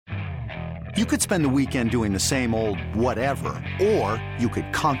You could spend the weekend doing the same old whatever, or you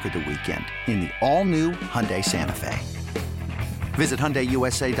could conquer the weekend in the all-new Hyundai Santa Fe. Visit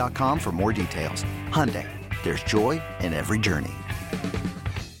HyundaiUSA.com for more details. Hyundai, there's joy in every journey.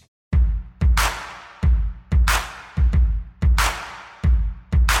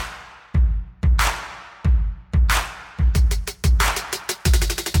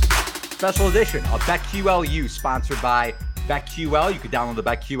 Special edition of BetQLU, sponsored by BetQL. You can download the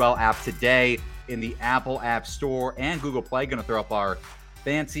BetQL app today in the Apple App Store and Google Play. Going to throw up our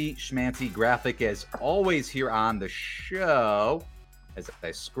fancy schmancy graphic as always here on the show. As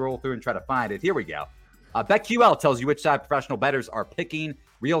I scroll through and try to find it, here we go. BetQL tells you which side professional bettors are picking,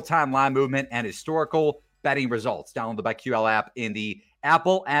 real-time line movement, and historical betting results. Download the BetQL app in the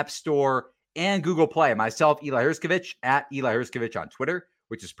Apple App Store and Google Play. Myself, Eli Herskovich, at Eli Herskovich on Twitter,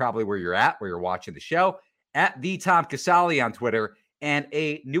 which is probably where you're at, where you're watching the show, at the Tom Casale on Twitter, and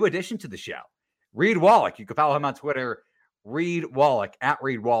a new addition to the show, Reed Wallach. You can follow him on Twitter, Reed Wallach, at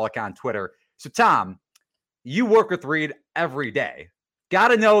Reed Wallach on Twitter. So, Tom, you work with Reed every day. Got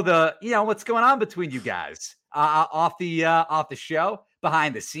to know what's going on between you guys off the show,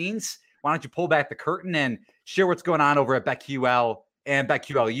 behind the scenes. Why don't you pull back the curtain and share what's going on over at BetQL and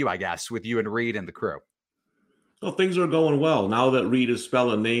BetQLU, I guess, with you and Reed and the crew? Well, things are going well. Now that Reed is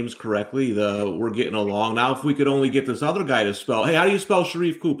spelling names correctly, we're getting along. Now, if we could only get this other guy to spell, hey, how do you spell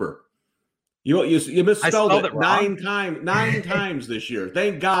Sharif Cooper? You misspelled it nine times this year.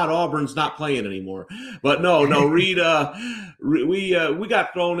 Thank God Auburn's not playing anymore. But no, Reed, we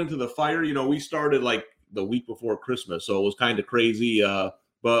got thrown into the fire. We started like the week before Christmas, so it was kind of crazy.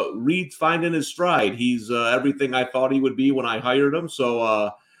 But Reed's finding his stride. He's everything I thought he would be when I hired him.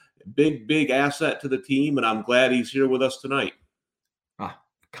 So big asset to the team, and I'm glad he's here with us tonight.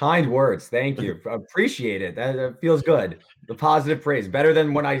 Kind words. Thank you. Appreciate it. That feels good. The positive praise. Better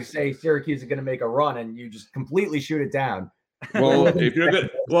than when I say Syracuse is going to make a run and you just completely shoot it down. Well, if you're good,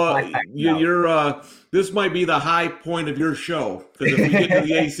 you're this might be the high point of your show, because if we get to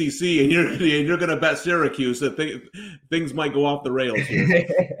the ACC and you're going to bet Syracuse, things might go off the rails here.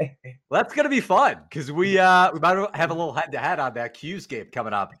 Well, that's going to be fun, because we might have a little head-to-head on that Q's game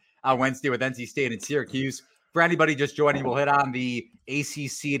coming up on Wednesday with NC State and Syracuse. For anybody just joining, we'll hit on the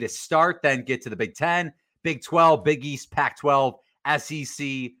ACC to start, then get to the Big Ten, Big 12, Big East, Pac-12,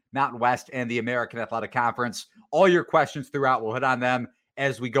 SEC, Mountain West, and the American Athletic Conference. All your questions throughout, we'll hit on them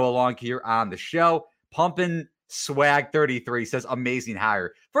as we go along here on the show. Pumpin' Swag 33 says, amazing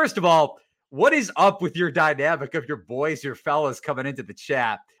hire. First of all, what is up with your dynamic of your boys, your fellas coming into the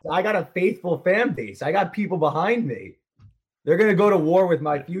chat? I got a faithful fan base. I got people behind me. They're going to go to war with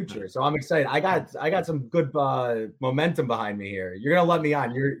my future. So I'm excited. I got some good momentum behind me here. You're going to let me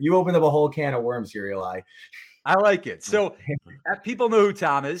on. You opened up a whole can of worms here, Eli. I like it. So people know who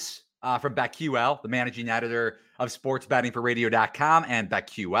Tom is from BetQL, the managing editor of sports betting for radio.com and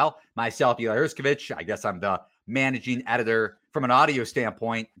BetQL. Myself, Eli Herskovich. I guess I'm the managing editor from an audio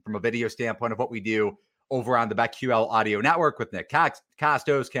standpoint, from a video standpoint of what we do over on the BetQL audio network with Nick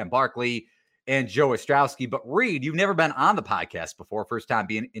Costos, Ken Barkley, and Joe Ostrowski. But Reed, you've never been on the podcast before, first time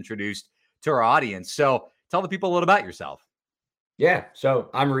being introduced to our audience. So tell the people a little about yourself. Yeah,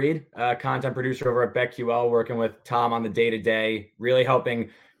 so I'm Reed, content producer over at BetQL, working with Tom on the day-to-day, really helping,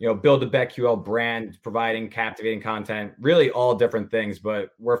 build the BetQL brand, providing captivating content, really all different things.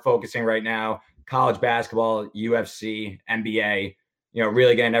 But we're focusing right now, college basketball, UFC, NBA,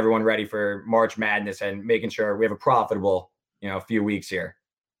 really getting everyone ready for March Madness and making sure we have a profitable, few weeks here.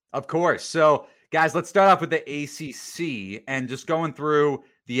 Of course. So, guys, let's start off with the ACC and just going through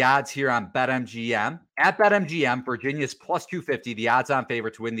the odds here on BetMGM. At BetMGM, Virginia's plus 250, the odds-on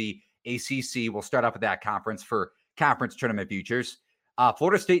favorite to win the ACC. We'll start off with that conference for conference tournament futures.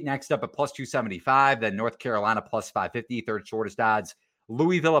 Florida State next up at plus 275, then North Carolina plus 550, third shortest odds.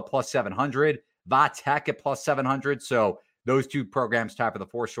 Louisville at plus 700, Va Tech at plus 700. So those two programs tie for the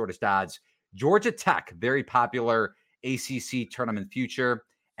four shortest odds. Georgia Tech, very popular ACC tournament future,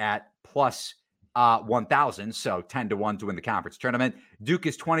 at plus 1,000, so 10-1 to win the conference tournament. Duke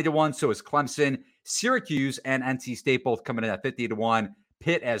is 20-1, so is Clemson. Syracuse and NC State both coming in at 50-1.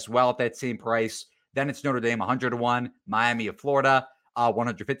 Pitt as well at that same price. Then it's Notre Dame 100-1, Miami of Florida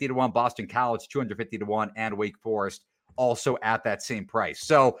 150-1, Boston College 250-1, and Wake Forest also at that same price.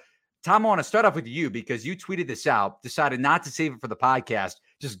 So, Tom, I want to start off with you because you tweeted this out, decided not to save it for the podcast,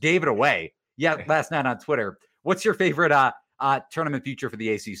 just gave it away. Last night on Twitter. What's your favorite tournament future for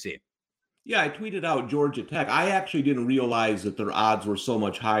the ACC? Yeah, I tweeted out Georgia Tech. I actually didn't realize that their odds were so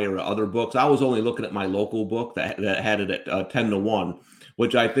much higher at other books. I was only looking at my local book that had it at 10-1,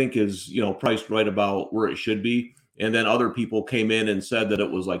 which I think is, priced right about where it should be. And then other people came in and said that it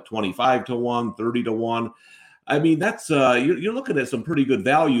was like 25-1, 30-1. I mean, that's you're looking at some pretty good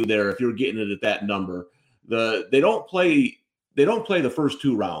value there if you're getting it at that number. They don't play the first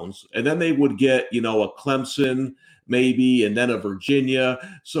 2 rounds, and then they would get, a Clemson maybe, and then a Virginia.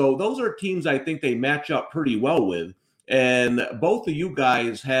 So those are teams I think they match up pretty well with. And both of you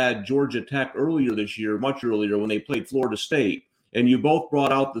guys had Georgia Tech earlier this year, much earlier, when they played Florida State. And you both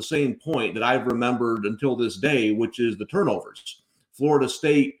brought out the same point that I've remembered until this day, which is the turnovers. Florida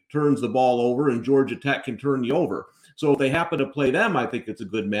State turns the ball over and Georgia Tech can turn you over. So if they happen to play them, I think it's a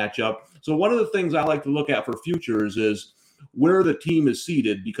good matchup. So one of the things I like to look at for futures is where the team is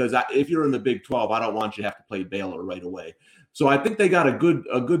seated, because if you're in the Big 12, I don't want you to have to play Baylor right away. So I think they got a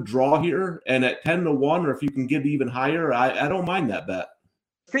good draw here, and at 10-1, or if you can get even higher, I don't mind that bet.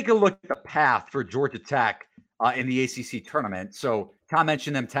 Take a look at the path for Georgia Tech in the ACC tournament. So Tom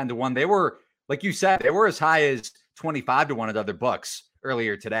mentioned them 10-1. They were, like you said, they were as high as 25-1 at other books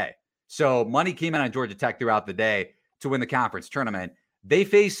earlier today. So money came in on Georgia Tech throughout the day to win the conference tournament. They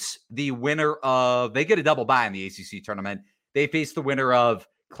face the winner of, they get a double bye in the ACC tournament. They face the winner of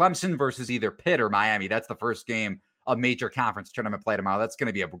Clemson versus either Pitt or Miami. That's the first game of major conference tournament play tomorrow. That's going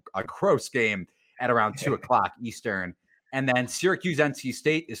to be a gross game at around 2 o'clock Eastern. And then Syracuse NC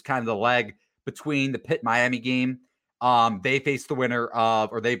State is kind of the leg between the Pitt Miami game. They face the winner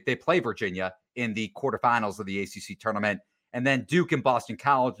of, or they play Virginia in the quarterfinals of the ACC tournament. And then Duke and Boston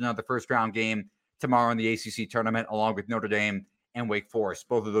College, another first round game tomorrow in the ACC tournament, along with Notre Dame and Wake Forest.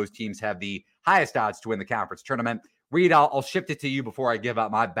 Both of those teams have the highest odds to win the conference tournament. Reed, I'll shift it to you before I give out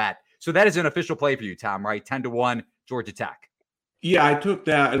my bet. So that is an official play for you, Tom, right? 10-1 Georgia Tech. Yeah, I took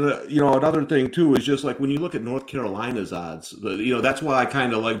that. And, another thing, too, is just like when you look at North Carolina's odds, that's why I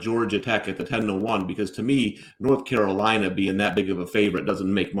kind of like Georgia Tech at the 10-1, because to me, North Carolina being that big of a favorite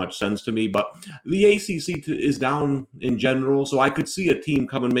doesn't make much sense to me. But the ACC is down in general, so I could see a team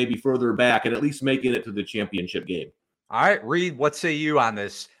coming maybe further back and at least making it to the championship game. All right, Reed, what say you on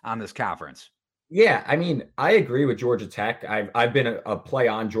this conference? Yeah, I mean, I agree with Georgia Tech. I've been a play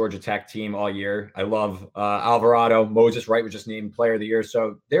on Georgia Tech team all year. I love Alvarado. Moses Wright was just named player of the year.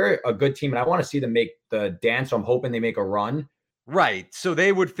 So they're a good team, and I want to see them make the dance. So I'm hoping they make a run. Right. So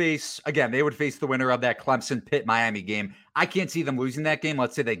they would face the winner of that Clemson Pitt Miami game. I can't see them losing that game.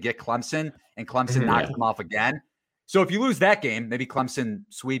 Let's say they get Clemson and Clemson knocks them off again. So if you lose that game, maybe Clemson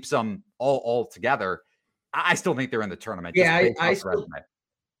sweeps them all together. I still think they're in the tournament. Yeah,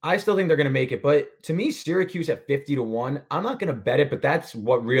 I still think they're going to make it. But to me, Syracuse at 50-1, I'm not going to bet it, but that's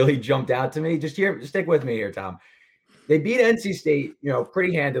what really jumped out to me. Just stick with me here, Tom. They beat NC State,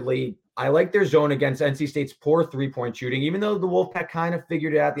 pretty handedly. I like their zone against NC State's poor three-point shooting. Even though the Wolfpack kind of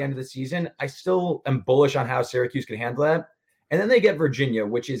figured it out at the end of the season, I still am bullish on how Syracuse can handle that. And then they get Virginia,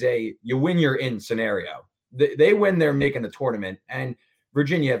 which is a you win, you're in scenario. They win, they're making the tournament. And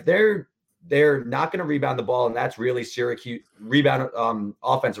Virginia, if they're not going to rebound the ball, and that's really Syracuse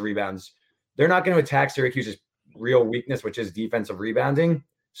offensive rebounds. They're not going to attack Syracuse's real weakness, which is defensive rebounding.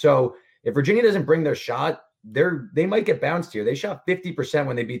 So if Virginia doesn't bring their shot, they might get bounced here. They shot 50%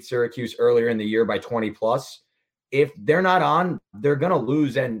 when they beat Syracuse earlier in the year by 20 plus. If they're not on, they're going to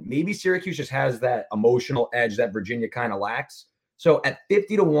lose. And maybe Syracuse just has that emotional edge that Virginia kind of lacks. So at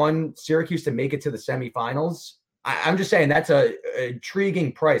 50-1, Syracuse to make it to the semifinals, I'm just saying that's an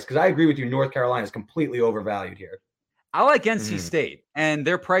intriguing price, because I agree with you. North Carolina is completely overvalued here. I like NC State, and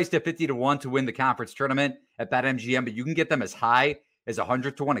they're priced at 50-1 to win the conference tournament at BetMGM, but you can get them as high as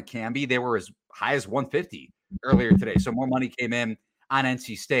 100-1 at Canby. They were as high as 150 earlier today. So more money came in on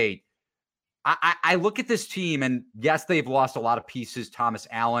NC State. I look at this team, and yes, they've lost a lot of pieces. Thomas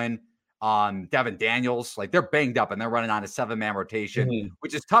Allen, Devin Daniels, like they're banged up and they're running on a 7-man rotation,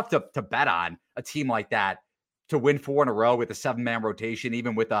 which is tough to bet on a team like that to win 4 in a row with a 7-man rotation,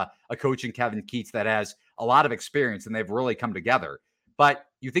 even with a coach in Kevin Keats that has a lot of experience, and they've really come together. But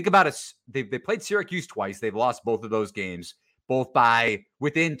you think about it, they played Syracuse twice. They've lost both of those games, both by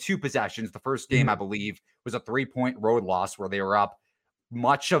within 2 possessions. The first game, I believe, was a 3-point road loss where they were up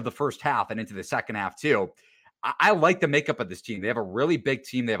much of the first half and into the second half too. I like the makeup of this team. They have a really big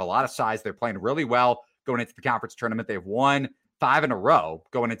team. They have a lot of size. They're playing really well going into the conference tournament. They've won 5 in a row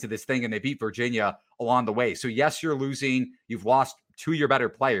going into this thing, and they beat Virginia along the way. So yes, you're losing. You've lost 2 of your better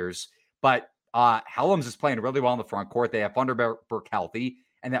players, but Helms is playing really well in the front court. They have Funderburk healthy,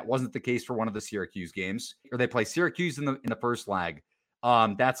 and that wasn't the case for one of the Syracuse games. Or they play Syracuse in the first leg.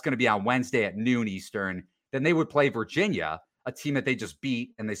 That's going to be on Wednesday at noon Eastern. Then they would play Virginia, a team that they just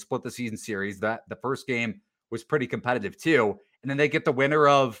beat, and they split the season series. That the first game was pretty competitive too. And then they get the winner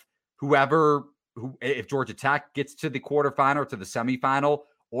of who if Georgia Tech gets to the quarterfinal or to the semifinal,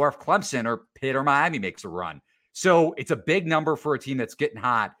 or if Clemson or Pitt or Miami makes a run. So it's a big number for a team that's getting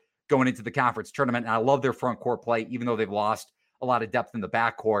hot going into the conference tournament. And I love their front court play, even though they've lost a lot of depth in the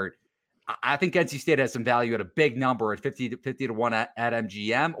backcourt. I think NC State has some value at a big number at 50 to 1 at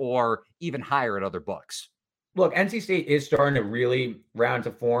MGM, or even higher at other books. Look, NC State is starting to really round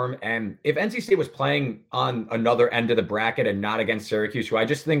to form. And if NC State was playing on another end of the bracket and not against Syracuse, who I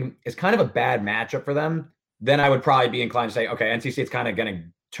just think is kind of a bad matchup for them, then I would probably be inclined to say, okay, NC State's kind of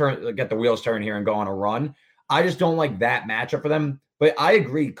going to get the wheels turn here and go on a run. I just don't like that matchup for them. But I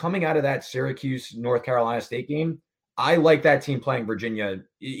agree, coming out of that Syracuse, North Carolina State game, I like that team playing Virginia.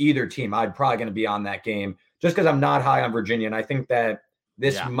 Either team, I'd probably going to be on that game just because I'm not high on Virginia. And I think that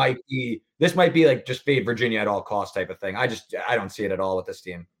this might be like just fade Virginia at all costs type of thing. I don't see it at all with this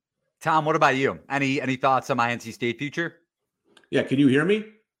team. Tom, what about you? Any thoughts on my NC State future? Yeah, can you hear me?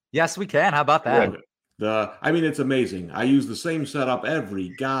 Yes, we can. How about that? It's amazing. I use the same setup every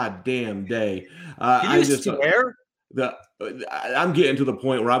goddamn day. Can you swear? I'm getting to the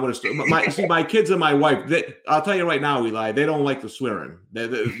point where I'm going to see my kids and my wife. I'll tell you right now, Eli, they don't like the swearing.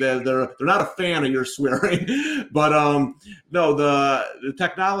 They're not a fan of your swearing, but no, the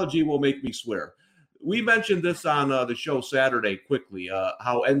technology will make me swear. We mentioned this on the show Saturday quickly.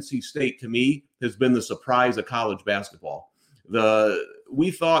 How NC State to me has been the surprise of college basketball. We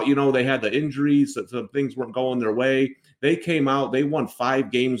thought, they had the injuries, that some things weren't going their way. They came out, they won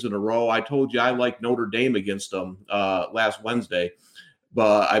 5 games in a row. I told you I liked Notre Dame against them last Wednesday.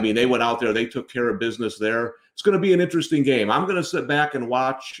 But, they went out there, they took care of business there. It's going to be an interesting game. I'm going to sit back and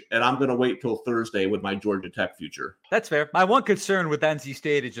watch, and I'm going to wait till Thursday with my Georgia Tech future. That's fair. My one concern with NC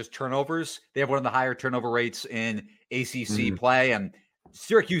State is just turnovers. They have one of the higher turnover rates in ACC play, and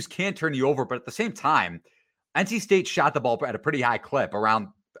Syracuse can turn you over. But at the same time, NC State shot the ball at a pretty high clip, around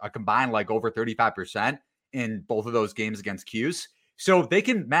a combined over 35% in both of those games against Cuse. So they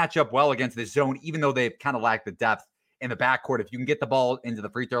can match up well against this zone, even though they kind of lack the depth in the backcourt. If you can get the ball into the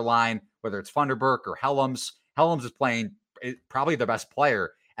free throw line, whether it's Funderburk or Helms is playing probably the best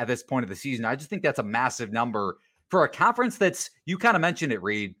player at this point of the season. I just think that's a massive number for a conference that's, you kind of mentioned it,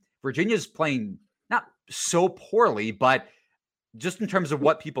 Reed. Virginia's playing not so poorly, but just in terms of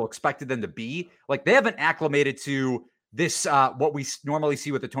what people expected them to be, they haven't acclimated to this, what we normally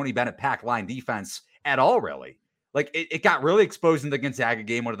see with the Tony Bennett pack line defense at all, really. It got really exposed in the Gonzaga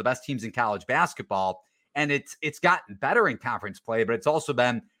game, one of the best teams in college basketball, and it's gotten better in conference play, but it's also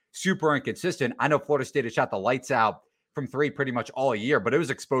been super inconsistent. I know Florida State has shot the lights out from 3 pretty much all year, but it was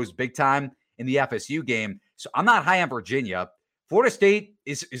exposed big time in the FSU game. So I'm not high on Virginia. Florida State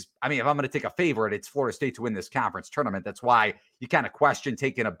is if I'm going to take a favorite, it's Florida State to win this conference tournament. That's why you kind of question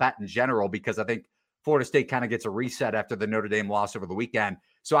taking a bet in general, because I think Florida State kind of gets a reset after the Notre Dame loss over the weekend.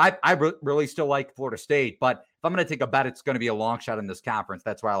 So I really still like Florida State, but if I'm going to take a bet, it's going to be a long shot in this conference.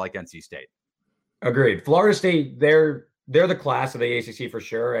 That's why I like NC State. Agreed. Florida State, they're the class of the ACC for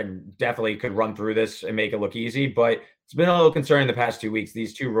sure, and definitely could run through this and make it look easy. But it's been a little concerning the past 2 weeks.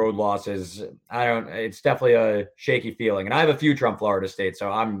 These 2 road losses, it's definitely a shaky feeling. And I have a future on Florida State,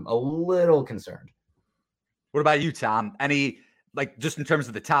 so I'm a little concerned. What about you, Tom? Any, just in terms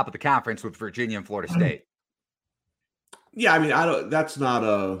of the top of the conference with Virginia and Florida State? Yeah, that's not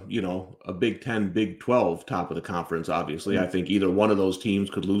a Big 10, Big 12 top of the conference, obviously. I think either one of those teams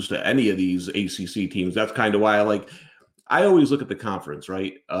could lose to any of these ACC teams. That's kind of why I always look at the conference,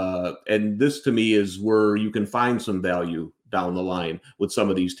 right? And this to me is where you can find some value down the line with some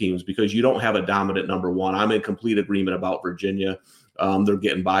of these teams, because you don't have a dominant number one. I'm in complete agreement about Virginia. They're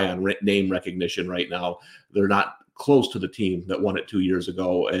getting by on name recognition right now. They're not close to the team that won it 2 years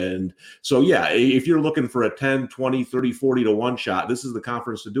ago. And so, yeah, if you're looking for a 10, 20, 30, 40 to 1 shot, this is the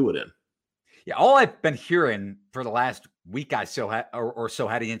conference to do it in. Yeah, all I've been hearing for the last week or so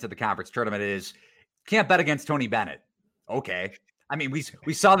heading into the conference tournament is can't bet against Tony Bennett. Okay.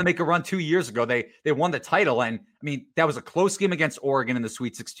 We saw them make a run 2 years ago. They won the title, and that was a close game against Oregon in the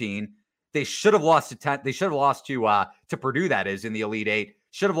Sweet 16. They should have lost to Purdue, that is, in the Elite Eight.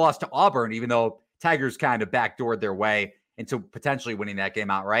 Should have lost to Auburn, even though Tigers kind of backdoored their way into potentially winning that game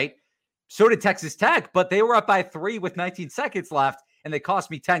outright. So did Texas Tech, but they were up by 3 with 19 seconds left, and they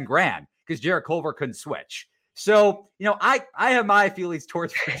cost me $10,000 because Jarrett Culver couldn't switch. So, I have my feelings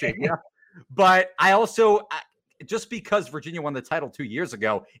towards Virginia, but I also, just because Virginia won the title 2 years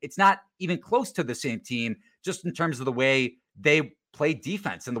ago, it's not even close to the same team, just in terms of the way they played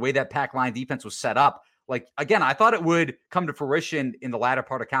defense and the way that pack line defense was set up. Again, I thought it would come to fruition in the latter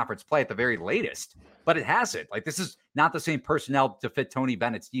part of conference play at the very latest, but it hasn't. This is not the same personnel to fit Tony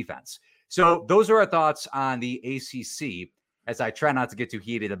Bennett's defense. So those are our thoughts on the ACC, as I try not to get too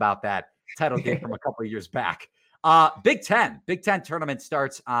heated about that title game from a couple of years back. Big Ten tournament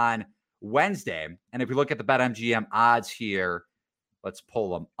starts on Wednesday. And if we look at the BetMGM odds here, let's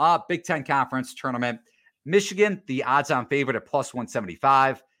pull them up. Big Ten Conference Tournament. Michigan, the odds-on favorite at plus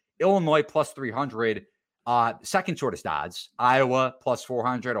 175. Illinois, plus 300. Second shortest odds. Iowa, plus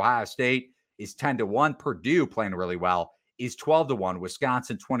 400. Ohio State is 10-1. Purdue, playing really well, is 12-1.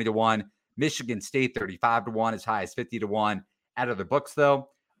 Wisconsin, 20-1. Michigan State, 35-1, as high as 50-1. Out of the books, though.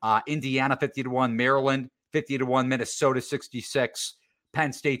 Indiana, 50-1. Maryland, 50-1. Minnesota, 66.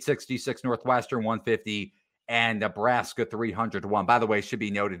 Penn State, 66. Northwestern, 150. And Nebraska, 300-1. By the way, it should be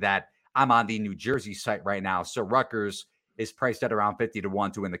noted that I'm on the New Jersey site right now. So Rutgers is priced at around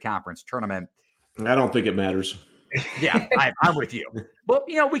 50-1 to win the conference tournament. I don't think it matters. Yeah, I'm with you. But,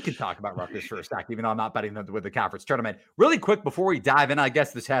 we can talk about Rutgers for a sec, even though I'm not betting them with the conference tournament. Really quick before we dive in, I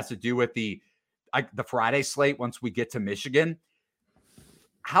guess this has to do with the Friday slate once we get to Michigan.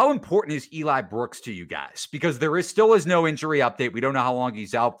 How important is Eli Brooks to you guys? Because there still is no injury update. We don't know how long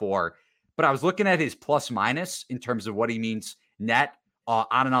he's out for. But I was looking at his plus minus in terms of what he means net on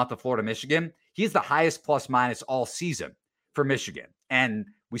and off the Florida Michigan. He's the highest plus minus all season for Michigan. And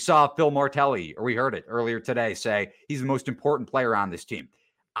we saw Phil Martelli, or we heard it earlier today, say he's the most important player on this team.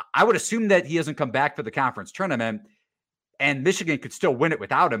 I would assume that he hasn't come back for the conference tournament, and Michigan could still win it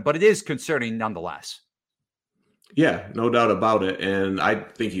without him, but it is concerning nonetheless. Yeah, no doubt about it. And I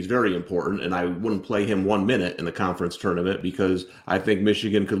think he's very important, and I wouldn't play him 1 minute in the conference tournament because I think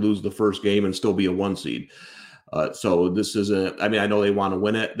Michigan could lose the first game and still be a 1 seed. So this isn't, I know they want to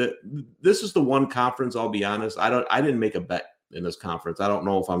win it. This is the one conference, I'll be honest. I didn't make a bet in this conference. I don't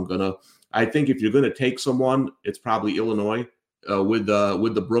know if I'm going to. I think if you're going to take someone, it's probably Illinois. With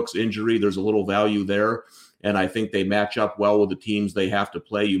the Brooks injury, there's a little value there. And I think they match up well with the teams they have to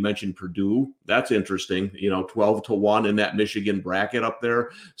play. You mentioned Purdue. That's interesting. 12-1 in that Michigan bracket up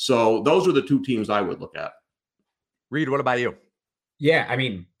there. So those are the two teams I would look at. Reed, what about you? Yeah,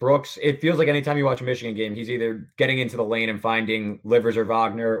 Brooks, it feels like anytime you watch a Michigan game, he's either getting into the lane and finding Livers or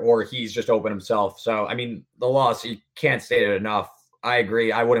Wagner, or he's just open himself. So, the loss, you can't state it enough. I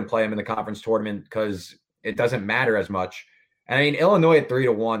agree. I wouldn't play him in the conference tournament because it doesn't matter as much. And Illinois at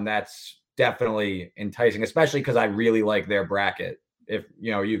 3-1, that's definitely enticing, especially because I really like their bracket. If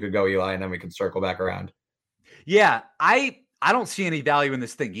you could go Eli, and then we can circle back around. Yeah, I don't see any value in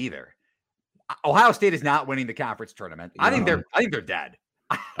this thing either. Ohio State is not winning the conference tournament. I think they're dead.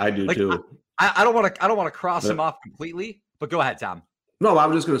 I do too. I don't want to cross them off completely. But go ahead, Tom. No, I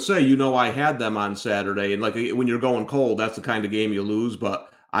was just going to say, I had them on Saturday, and when you're going cold, that's the kind of game you lose.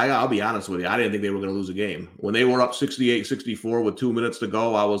 But I'll be honest with you, I didn't think they were going to lose a game. When they were up 68-64 with 2 minutes to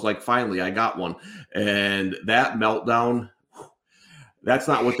go, I was like, finally, I got one. And that meltdown, that's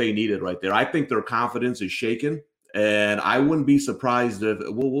not what they needed right there. I think their confidence is shaken, and I wouldn't be surprised if,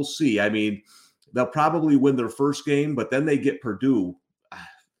 we'll see. They'll probably win their first game, but then they get Purdue.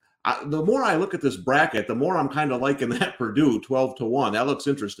 The more I look at this bracket, the more I'm kind of liking that Purdue 12-1. That looks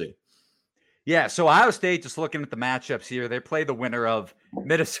interesting. Yeah, so Ohio State, just looking at the matchups here, they play the winner of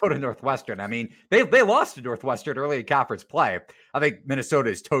Minnesota Northwestern. They lost to Northwestern early in conference play. I think Minnesota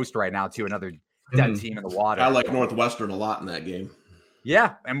is toast right now to another dead team in the water. I like Northwestern a lot in that game.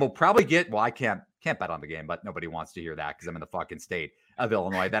 Yeah, and we'll probably get, I can't bet on the game, but nobody wants to hear that because I'm in the fucking state of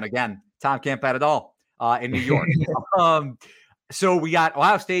Illinois. Then again, Tom can't bet at all in New York. So we got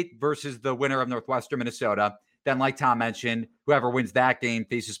Ohio State versus the winner of Northwestern, Minnesota. Then, like Tom mentioned, whoever wins that game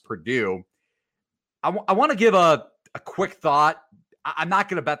faces Purdue. I want to give a quick thought. I'm not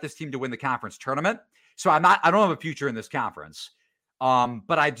going to bet this team to win the conference tournament. So I don't have a future in this conference.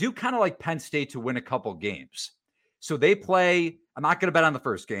 But I do kind of like Penn State to win a couple games. So they play, I'm not going to bet on the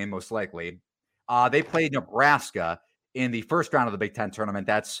first game, most likely. They play Nebraska in the first round of the Big Ten tournament.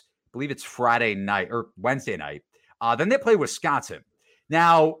 I believe it's Friday night or Wednesday night. Then they play Wisconsin.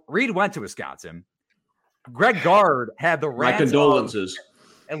 Now, Reed went to Wisconsin. Greg Gard had the My condolences.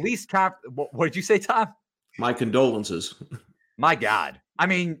 At least, what did you say, Tom? My condolences. My God.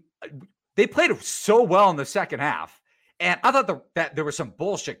 They played so well in the second half. And I thought that there were some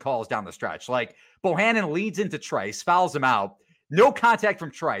bullshit calls down the stretch. Like, Bohannon leads into Trice, fouls him out. No contact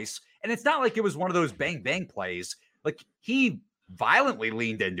from Trice. And it's not like it was one of those bang-bang plays. Like, he violently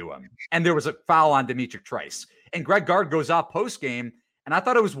leaned into him. And there was a foul on Demetric Trice. And Greg Gard goes off post-game, and I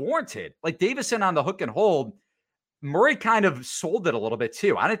thought it was warranted. Like, Davison on the hook and hold, Murray kind of sold it a little bit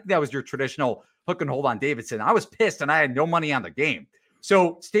too. I didn't think that was your traditional hook and hold on Davidson. I was pissed, and I had no money on the game.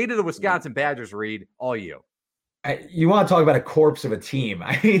 So, state of the Wisconsin Badgers, Reed, all you. You want to talk about a corpse of a team.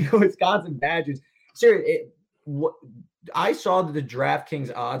 The Wisconsin Badgers. Seriously, I saw that the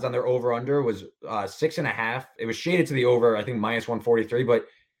DraftKings odds on their over-under was 6.5. It was shaded to the over, I think, minus 143. But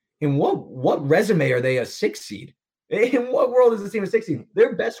in what resume are they a 6 seed? In what world is this team a 16?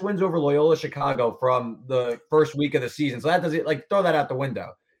 Their best wins over Loyola Chicago from the first week of the season. So that doesn't throw that out the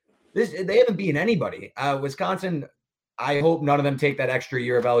window. They haven't beaten anybody. Wisconsin, I hope none of them take that extra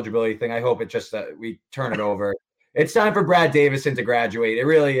year of eligibility thing. I hope it just we turn it over. It's time for Brad Davison to graduate. It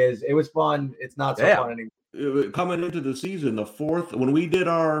really is. It was fun. It's not so fun anymore. Coming into the season, the fourth, when we did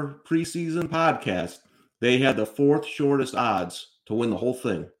our preseason podcast, they had the fourth shortest odds to win the whole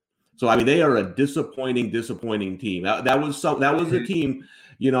thing. So, I mean, they are a disappointing team. That was a team,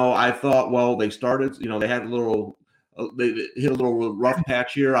 I thought, well, they started, they had they hit a little rough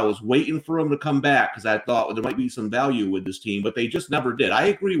patch here. I was waiting for them to come back because I thought there might be some value with this team, but they just never did. I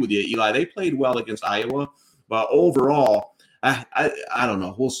agree with you, Eli. They played well against Iowa, but overall, I don't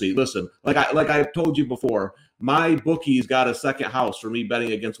know. We'll see. Listen, like I told you before, my bookies got a second house for me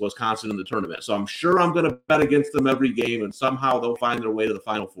betting against Wisconsin in the tournament. So I'm sure I'm going to bet against them every game, and somehow they'll find their way to the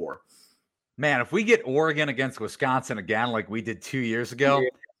Final Four. Man, if we get Oregon against Wisconsin again like we did 2 years ago,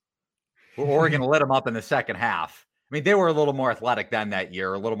 Oregon lit them up in the second half. I mean, they were a little more athletic than that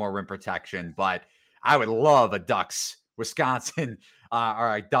year, a little more rim protection, but I would love a Ducks-Wisconsin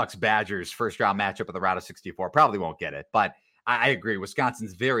or Ducks-Badgers first-round matchup at the round of 64. Probably won't get it, but I agree.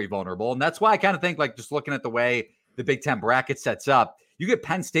 Wisconsin's very vulnerable, and that's why I kind of think, just looking at the way the Big Ten bracket sets up, you get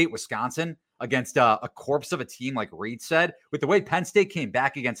Penn State, Wisconsin against a corpse of a team, like Reed said, with the way Penn State came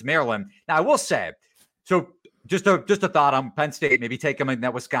back against Maryland. Now, I will say, so just a thought on Penn State, maybe take them in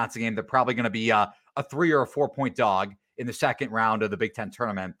that Wisconsin game. They're probably going to be a 3 or a 4 point dog in the second round of the Big Ten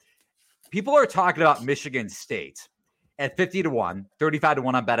tournament. People are talking about Michigan State at 50-1,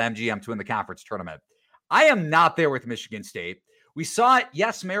 35-1 on BetMGM to win the conference tournament. I am not there with Michigan State. We saw it.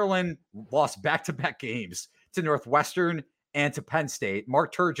 Yes, Maryland lost back-to-back games to Northwestern and to Penn State.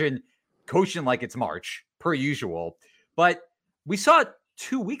 Mark Turgeon coaching like it's March, per usual. But we saw it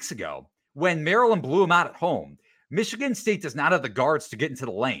 2 weeks ago when Maryland blew them out at home. Michigan State does not have the guards to get into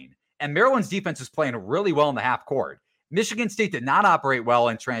the lane. And Maryland's defense is playing really well in the half court. Michigan State did not operate well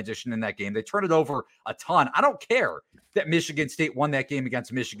in transition in that game. They turned it over a ton. I don't care that Michigan State won that game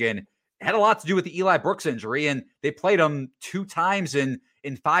against Michigan. It had a lot to do with the Eli Brooks injury, and they played them 2 times in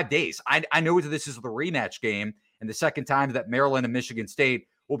 5 days. I know that this is the rematch game and the second time that Maryland and Michigan State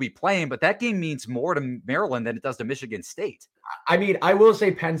will be playing, but that game means more to Maryland than it does to Michigan State. I mean, I will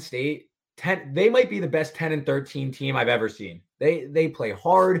say Penn State, they might be the best 10-13 team I've ever seen. They play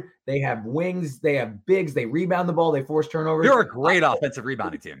hard. They have wings. They have bigs. They rebound the ball. They force turnovers. They're a great offensive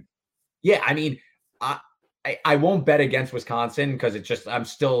rebounding team. Yeah, I mean, I won't bet against Wisconsin because it's just I'm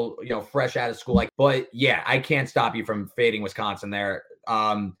still fresh out of school. But yeah, I can't stop you from fading Wisconsin there.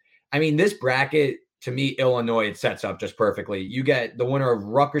 I mean, this bracket to me, Illinois, it sets up just perfectly. You get the winner of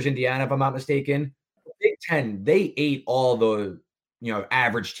Rutgers, Indiana, if I'm not mistaken. Big Ten, they ate all the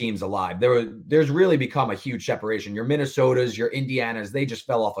average teams alive. There's really become a huge separation. Your Minnesotas, your Indianas, they just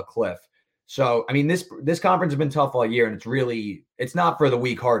fell off a cliff. So, I mean, this conference has been tough all year, and it's not for the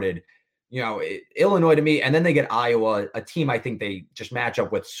weak-hearted. Illinois to me, and then they get Iowa, a team I think they just match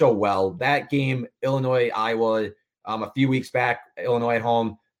up with so well. That game, Illinois, Iowa, a few weeks back, Illinois at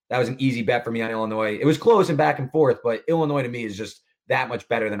home, that was an easy bet for me on Illinois. It was close and back and forth, but Illinois to me is just that much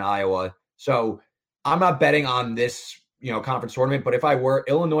better than Iowa. So I'm not betting on this conference tournament, but if I were,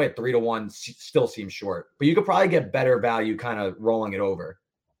 Illinois at 3-1 still seems short, but you could probably get better value kind of rolling it over.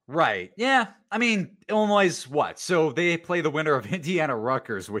 Right. Yeah. I mean, Illinois is what? So they play the winner of Indiana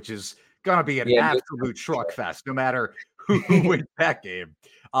Rutgers, which is going to be an absolute truck fest, no matter who wins that game.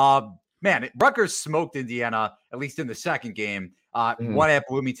 Man, Rutgers smoked Indiana, at least in the second game, won at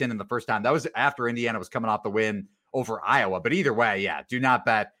Bloomington in the first time. That was after Indiana was coming off the win over Iowa. But either way, yeah, do not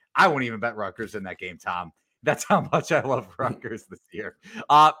bet. I won't even bet Rutgers in that game, Tom. That's how much I love Rutgers this year.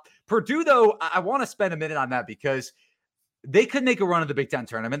 Purdue, though, I want to spend a minute on that because they could make a run of the Big Ten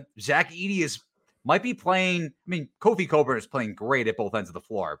tournament. Zach Edey might be playing. I mean, Kofi Cockburn is playing great at both ends of the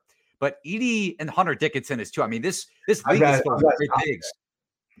floor, but Edey and Hunter Dickinson is too. I mean, this league is full of great bigs.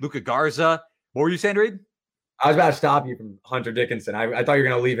 Luka Garza. What were you saying, Reed? I was about to stop you from Hunter Dickinson. I thought you were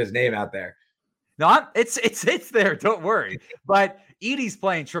going to leave his name out there. No, it's there. Don't worry. But Edey's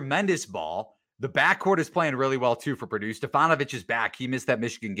playing tremendous ball. The backcourt is playing really well, too, for Purdue. Stefanovic is back. He missed that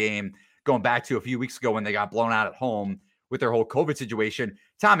Michigan game going back to a few weeks ago when they got blown out at home with their whole COVID situation.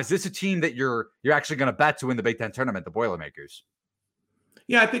 Tom, is this a team that you're actually going to bet to win the Big Ten tournament, the Boilermakers?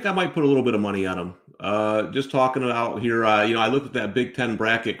 Yeah, I think I might put a little bit of money on them. Just talking about here, I looked at that Big Ten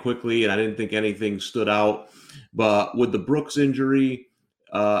bracket quickly, and I didn't think anything stood out. But with the Brooks injury,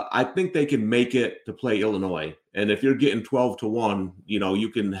 I think they can make it to play Illinois. And if you're getting 12-1, you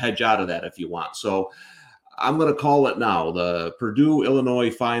can hedge out of that if you want. So I'm going to call it now, the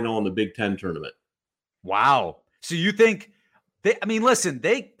Purdue-Illinois final in the Big Ten tournament. Wow. So you think listen,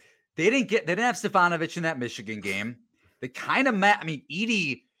 they didn't have Stefanovic in that Michigan game. They kind of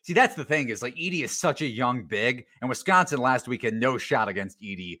Edey. See, that's the thing is like Edey is such a young big, and Wisconsin last week had no shot against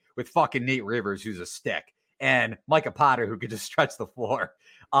Edey with fucking Nate Rivers, who's a stick, and Micah Potter, who could just stretch the floor.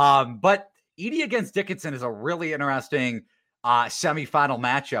 But Edey against Dickinson is a really interesting semifinal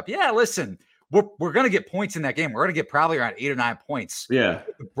matchup. Yeah, listen, we're going to get points in that game. We're going to get probably around 8 or 9 points. Yeah.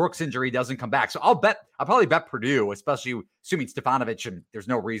 If the Brooks injury doesn't come back. So I'll probably bet Purdue, especially assuming Stefanovic, and there's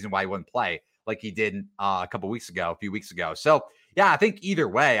no reason why he wouldn't play like he did a few weeks ago. So yeah, I think either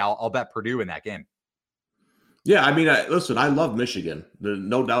way, I'll bet Purdue in that game. Yeah, I mean, listen, I love Michigan. There's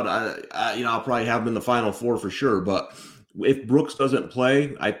no doubt. I'll probably have them in the Final Four for sure. But if Brooks doesn't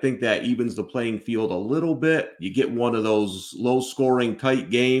play, I think that evens the playing field a little bit. You get one of those low-scoring,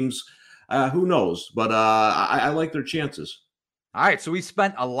 tight games. Who knows? But I like their chances. All right, so we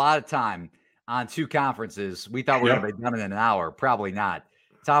spent a lot of time on two conferences. We thought we were going to be done in an hour. Probably not.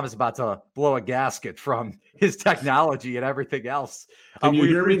 Tom is about to blow a gasket from his technology and everything else. Can you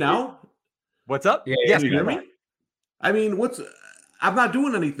hear me now? What's up? Yeah, yes, can you hear me? I mean, I'm not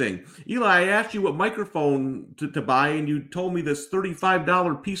doing anything. Eli, I asked you what microphone to buy, and you told me this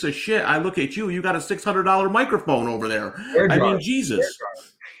 $35 piece of shit. I look at you, you got a $600 microphone over there. I mean, Jesus.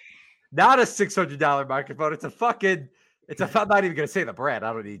 Not a $600 microphone. I'm not even going to say the brand.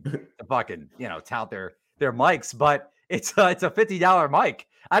 I don't need to fucking, tout their mics, but it's a $50 mic.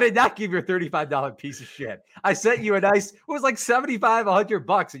 I did not give you a $35 piece of shit. I sent you it was like $75,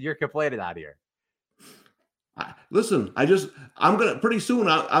 $100, and you're complaining out here. Listen, pretty soon,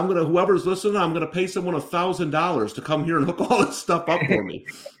 whoever's listening, I'm going to pay someone $1,000 to come here and hook all this stuff up for me.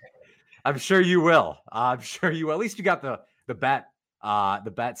 I'm sure you will. At least you got the bet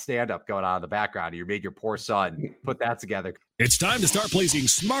stand-up going on in the background. You made your poor son put that together. It's time to start placing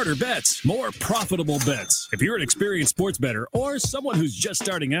smarter bets, more profitable bets. If you're an experienced sports bettor or someone who's just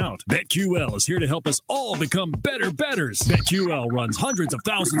starting out, BetQL is here to help us all become better bettors. BetQL runs hundreds of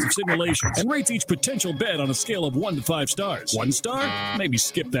thousands of simulations and rates each potential bet on a scale of 1 to 5 stars. 1 star? Maybe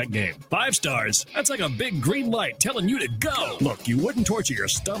skip that game. 5 stars? That's like a big green light telling you to go. Look, you wouldn't torture your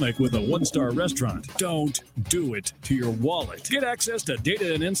stomach with a 1-star restaurant. Don't do it to your wallet. Get access to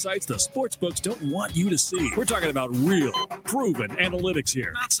data and insights the sportsbooks don't want you to see. We're talking about real, proven analytics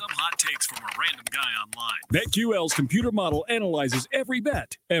here, not some hot takes from a random guy online. BetQL's computer model analyzes every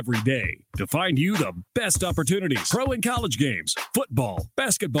bet every day to find you the best opportunities. Pro and college games, football,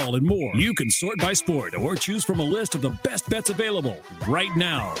 basketball, and more. You can sort by sport or choose from a list of the best bets available right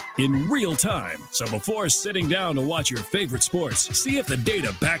now in real time. So before sitting down to watch your favorite sports, see if the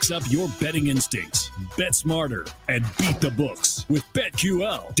data backs up your betting instincts. Bet smarter and beat the books with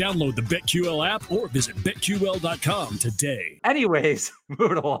BetQL. Download the BetQL app or visit BetQL.com today. Anyways,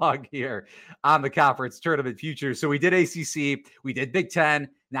 moving along here on the conference tournament future. So we did ACC, we did Big Ten,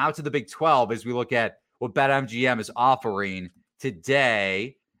 now to the Big 12 as we look at what BetMGM is offering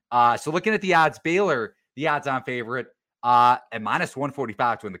today. So looking at the odds, Baylor, the odds-on favorite at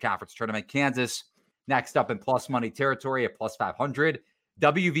 -145 to win the conference tournament. Kansas next up in plus money territory at plus 500.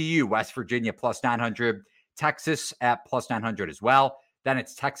 WVU, West Virginia, plus 900. Texas at plus 900 as well. Then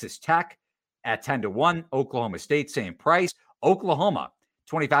it's Texas Tech at 10-1. Oklahoma State, same price. Oklahoma,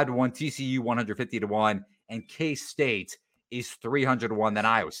 25-1. TCU, 150-1. And K-State is 300-1. Then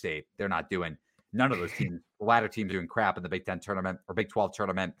Iowa State. They're not doing none of those teams. The latter teams doing crap in the Big Ten tournament or Big 12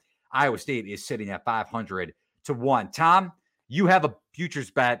 tournament. Iowa State is sitting at 500-1. Tom, you have a futures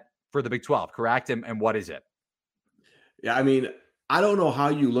bet for the Big 12, correct? And what is it? Yeah, I mean, I don't know how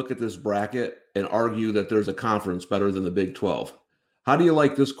you look at this bracket and argue that there's a conference better than the Big 12. How do you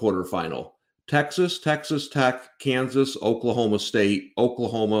like this quarterfinal? Texas, Texas Tech, Kansas, Oklahoma State,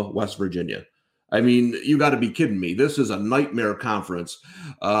 Oklahoma, West Virginia. I mean, you got to be kidding me. This is a nightmare conference.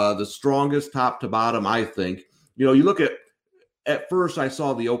 The strongest top to bottom, I think. You look at first I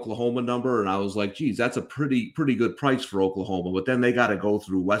saw the Oklahoma number and I was like, geez, that's a pretty good price for Oklahoma. But then they got to go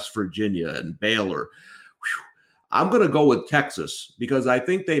through West Virginia and Baylor. Whew. I'm going to go with Texas because I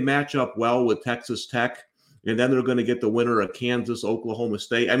think they match up well with Texas Tech. And then they're going to get the winner of Kansas, Oklahoma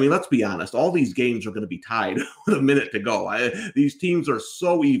State. I mean, let's be honest. All these games are going to be tied with a minute to go. These teams are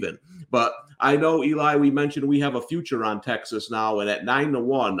so even. But I know, Eli, we mentioned we have a future on Texas now. And at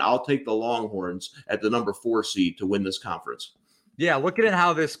 9-1, I'll take the Longhorns at the number 4 seed to win this conference. Yeah, looking at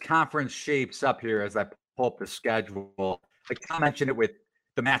how this conference shapes up here as I pull up the schedule. Like Tom mentioned it with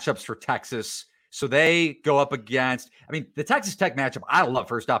the matchups for Texas. So they go up against, the Texas Tech matchup, I love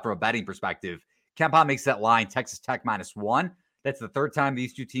first off from a betting perspective. KenPom makes that line, Texas Tech -1. That's the third time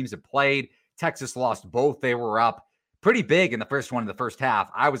these two teams have played. Texas lost both. They were up pretty big in the first one in the first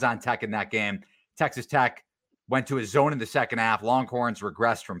half. I was on Tech in that game. Texas Tech went to a zone in the second half. Longhorns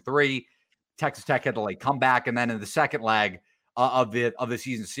regressed from 3. Texas Tech had to come back. And then in the second leg of the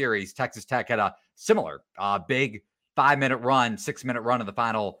season series, Texas Tech had a similar big 5-minute run, 6-minute run in the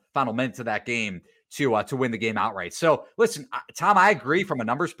final minutes of that game to win the game outright. So listen, Tom, I agree from a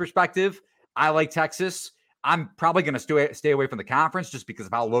numbers perspective. I like Texas. I'm probably going to stay away from the conference just because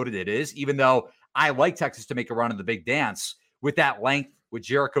of how loaded it is, even though I like Texas to make a run in the big dance with that length, with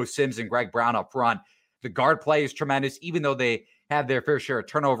Jericho Sims and Greg Brown up front. The guard play is tremendous, even though they have their fair share of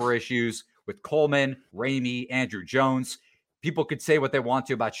turnover issues with Coleman, Ramey, Andrew Jones. People could say what they want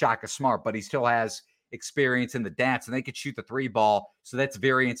to about Shaka Smart, but he still has experience in the dance, and they could shoot the 3 ball. So that's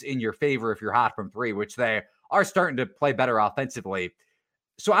variance in your favor if you're hot from 3, which they are starting to play better offensively.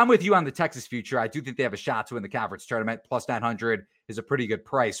 So I'm with you on the Texas future. I do think they have a shot to win the conference tournament. Plus 900 is a pretty good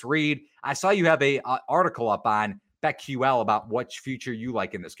price. Reed, I saw you have a article up on BetQL about what future you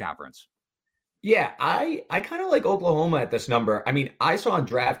like in this conference. Yeah, I kind of like Oklahoma at this number. I mean, I saw on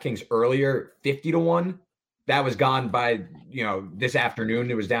DraftKings earlier 50-1. That was gone by, this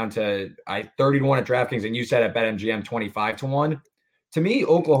afternoon. It was down to 30-1 at DraftKings, and you said at BetMGM 25-1. To me,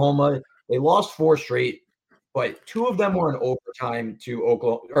 Oklahoma, they lost 4 straight, but 2 of them were in overtime to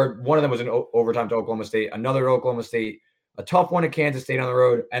Oklahoma, or one of them was in overtime to Oklahoma State, another Oklahoma State, a tough one at Kansas State on the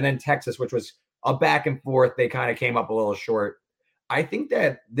road, and then Texas, which was a back and forth. They kind of came up a little short. I think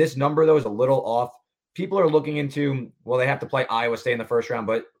that this number, though, is a little off. People are looking into, well, they have to play Iowa State in the first round,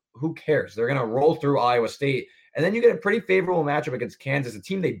 but who cares? They're going to roll through Iowa State. And then you get a pretty favorable matchup against Kansas, a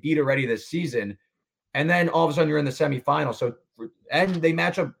team they beat already this season. And then all of a sudden you're in the semifinal. And they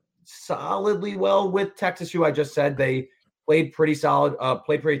match up solidly well with Texas, who I just said they played pretty solid,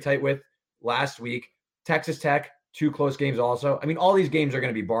 played pretty tight with last week. Texas Tech, 2 close games also. I mean, all these games are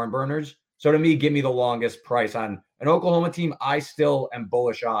going to be barn burners. So to me, give me the longest price on an Oklahoma team I still am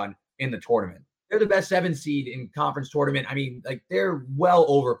bullish on in the tournament. They're the best 7 seed in conference tournament. I mean, they're well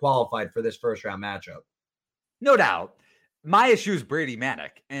overqualified for this first round matchup. No doubt. My issue is Brady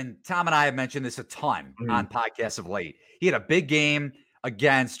Manek. And Tom and I have mentioned this a ton on podcasts of late. He had a big game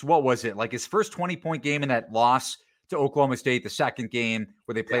against, what was it? His first 20-point game in that loss to Oklahoma State, the second game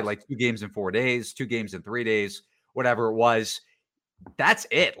where they played 2 games in 4 days, 2 games in 3 days, whatever it was. That's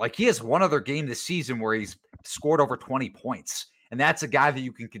it. He has one other game this season where he's scored over 20 points. And that's a guy that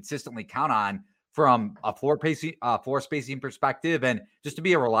you can consistently count on from a floor spacing perspective, and just to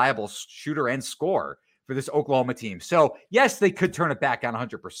be a reliable shooter and scorer for this Oklahoma team. So yes, they could turn it back on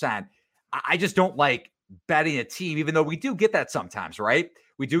 100%. I just don't like betting a team, even though we do get that sometimes, right?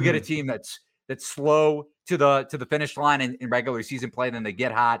 We do get a team that's slow to the finish line in regular season play, then they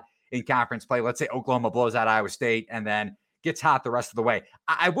get hot in conference play. Let's say Oklahoma blows out Iowa State and then gets hot the rest of the way.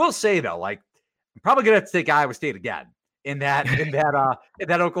 I will say though, I'm probably gonna have to take Iowa State again in that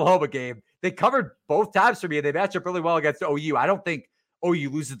Oklahoma game. They covered both times for me, and they matched up really well against OU. I don't think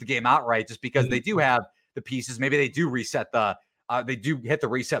OU loses the game outright just because they do have the pieces. Maybe they do they do hit the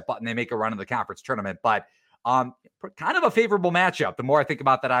reset button. They make a run in the conference tournament, but kind of a favorable matchup the more I think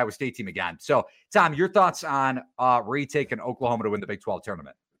about that Iowa State team again. So Tom, your thoughts on Reed taking Oklahoma to win the Big 12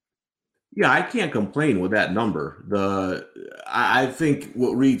 tournament? Yeah, I can't complain with that number. I think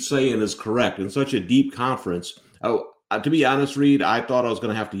what Reed's saying is correct. In such a deep conference, to be honest, Reed, I thought I was going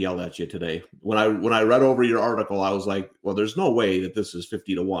to have to yell at you today. When I read over your article, I was like, well, there's no way that this is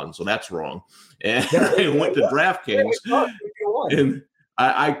 50-1, so that's wrong. And I went to DraftKings, and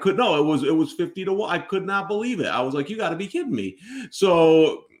I could no, it was 50-1. I could not believe it. I was like, you got to be kidding me.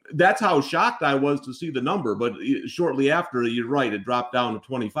 So that's how shocked I was to see the number. But shortly after, you're right, it dropped down to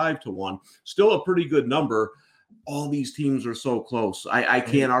 25-1. Still a pretty good number. All these teams are so close. I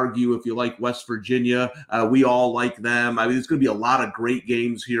can't argue if you like West Virginia. We all like them. I mean, it's going to be a lot of great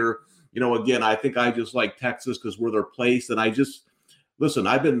games here. Again, I think I just like Texas because we're their place. And listen,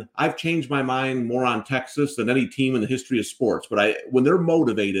 I've changed my mind more on Texas than any team in the history of sports. But when they're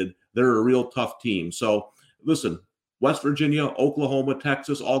motivated, they're a real tough team. So listen, West Virginia, Oklahoma,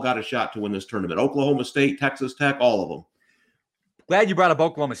 Texas, all got a shot to win this tournament. Oklahoma State, Texas Tech, all of them. Glad you brought up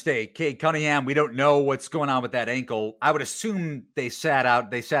Oklahoma State. Cade Cunningham, we don't know what's going on with that ankle. I would assume they sat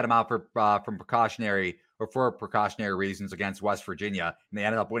him out for precautionary reasons against West Virginia, and they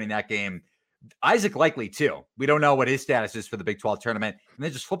ended up winning that game. Isaac Likely, too. We don't know what his status is for the Big 12 tournament. And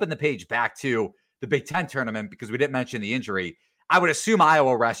then just flipping the page back to the Big 10 tournament, because we didn't mention the injury. I would assume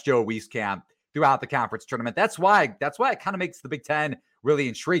Iowa rests Joe Wieskamp throughout the conference tournament. That's why it kind of makes the Big 10 really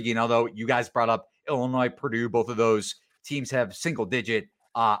intriguing, although you guys brought up Illinois, Purdue, both of those teams have single-digit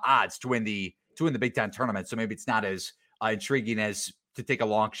odds to win the Big Ten tournament. So maybe it's not as intriguing as to take a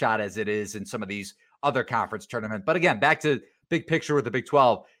long shot as it is in some of these other conference tournaments. But again, back to big picture with the Big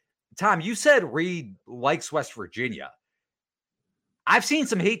 12. Tom, you said Reed likes West Virginia. I've seen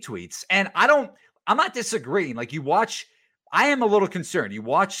some hate tweets, and I'm not disagreeing. Like, I am a little concerned. You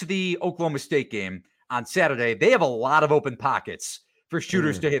watch the Oklahoma State game on Saturday, they have a lot of open pockets for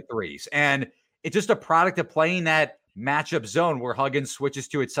shooters to hit threes. And it's just a product of playing that matchup zone where Huggins switches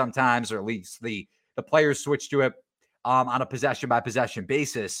to it sometimes, or at least the players switch to it on a possession by possession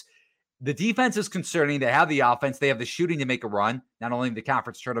basis. The defense is concerning. They have the offense. They have the shooting to make a run, not only in the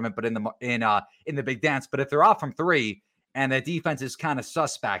conference tournament, but in the big dance. But if they're off from three and the defense is kind of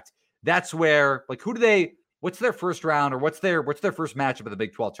suspect, that's where, like, what's their first round, or what's their first matchup of the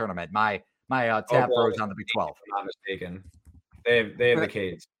Big 12 tournament? My tab throws on the Big 12. If I'm not mistaken. They have the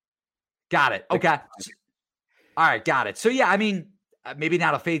Cades. Got it. Okay. All right. Got it. So, yeah, I mean, maybe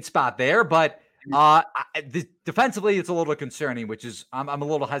not a fade spot there, but defensively, it's a little concerning, which is I'm a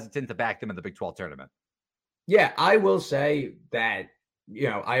little hesitant to back them in the Big 12 tournament. Yeah, I will say that,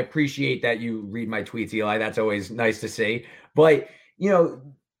 I appreciate that you read my tweets, Eli. That's always nice to see. But,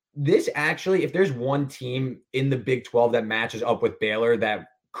 this actually, if there's one team in the Big 12 that matches up with Baylor that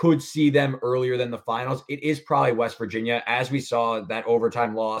could see them earlier than the finals, it is probably West Virginia. As we saw that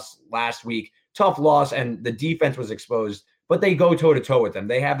overtime loss last week, tough loss, and the defense was exposed, but they go toe-to-toe with them.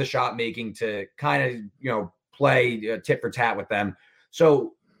 They have the shot making to kind of, play tit for tat with them.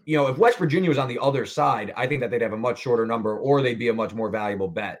 So, if West Virginia was on the other side, I think that they'd have a much shorter number, or they'd be a much more valuable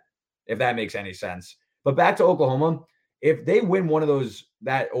bet, if that makes any sense. But back to Oklahoma, if they win one of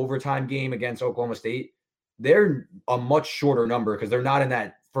that overtime game against Oklahoma State, they're a much shorter number because they're not in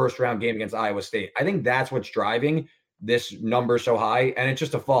that first round game against Iowa State. I think that's what's driving this number so high, and it's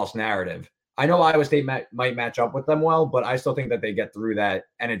just a false narrative. I know Iowa State might match up with them well, but I still think that they get through that,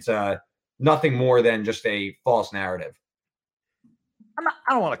 and it's nothing more than just a false narrative.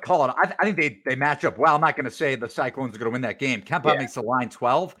 I don't want to call it. I think they match up well. I'm not going to say the Cyclones are going to win that game. Kempa makes the line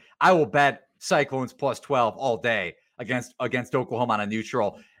 12. I will bet Cyclones plus 12 all day against Oklahoma on a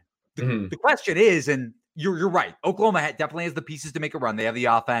neutral. The question is, and you're right, Oklahoma definitely has the pieces to make a run. They have the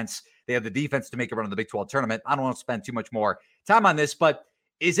offense. They have the defense to make a run in the Big 12 tournament. I don't want to spend too much more time on this, but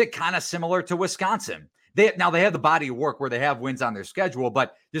is it kind of similar to Wisconsin? They have the body of work where they have wins on their schedule,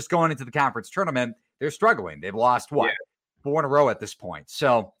 but just going into the conference tournament, they're struggling. They've lost 4 in a row at this point.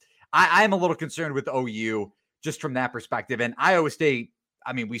 So I am a little concerned with OU just from that perspective. And Iowa State,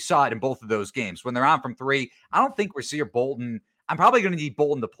 I mean, we saw it in both of those games. When they're on from three, I don't think Rasir Bolton, I'm probably going to need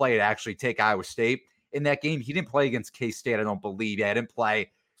Bolton to play to actually take Iowa State in that game. He didn't play against K-State, I don't believe. Yeah, he didn't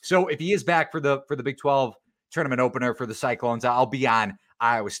play. So if he is back for the Big 12 tournament opener for the Cyclones, I'll be on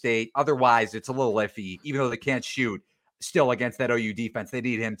Iowa State. Otherwise, it's a little iffy. Even though they can't shoot, still against that OU defense, they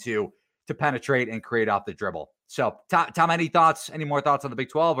need him to penetrate and create off the dribble. So, Tom, any more thoughts on the Big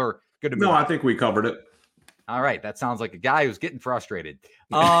 12, or good to move on? I think we covered it. All right. That sounds like a guy who's getting frustrated.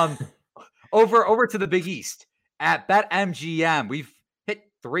 Over to the Big East at BetMGM. We've hit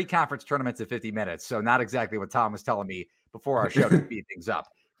 3 conference tournaments in 50 minutes, so not exactly what Tom was telling me before our show to speed things up.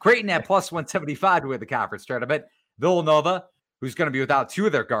 Creighton at plus 175 to win the conference tournament. Villanova, who's going to be without 2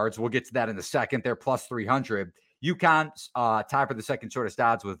 of their guards. We'll get to that in a second. They're plus 300. UConn's tied for the second shortest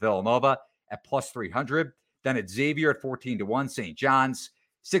odds with Villanova at plus 300. Then it's Xavier at 14-1, St. John's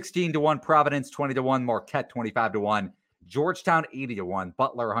 16-1, Providence 20-1, Marquette 25-1, Georgetown 80-1,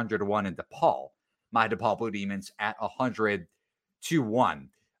 Butler 100-1, and DePaul. My DePaul Blue Demons at 100-1.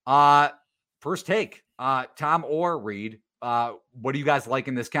 First take, Tom or Reed. What do you guys like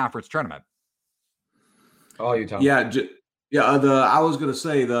in this conference tournament? Oh, you Tom. Yeah. I was going to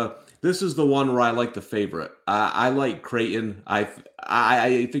say this is the one where I like the favorite. I like Creighton.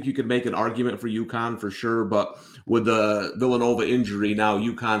 I think you could make an argument for UConn for sure, but with the Villanova injury now,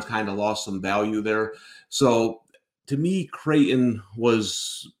 UConn's kind of lost some value there. So to me, Creighton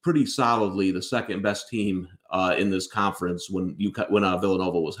was pretty solidly the second best team in this conference when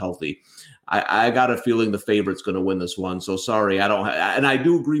Villanova was healthy. I got a feeling the favorite's going to win this one. So sorry, and I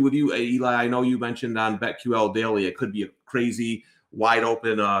do agree with you, Eli. I know you mentioned on BetQL Daily it could be a crazy wide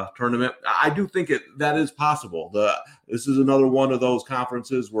open tournament. I do think that is possible. This is another one of those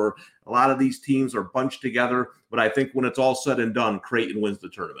conferences where a lot of these teams are bunched together, but I think when it's all said and done, Creighton wins the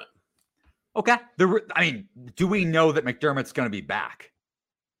tournament. Okay. Do we know that McDermott's going to be back?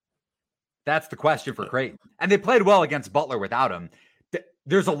 That's the question for Creighton. And they played well against Butler without him.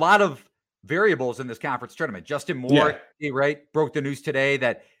 There's a lot of variables in this conference tournament. Justin Moore, broke the news today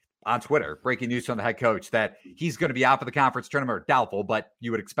that on Twitter, breaking news from the head coach that he's going to be out for the conference tournament, or doubtful, but you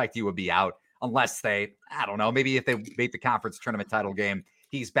would expect he would be out unless maybe if they make the conference tournament title game,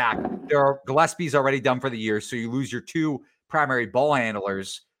 he's back. Gillespie's already done for the year, so you lose your 2 primary ball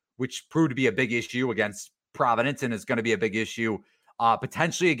handlers, which proved to be a big issue against Providence and is going to be a big issue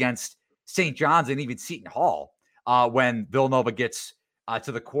potentially against St. John's and even Seton Hall when Villanova gets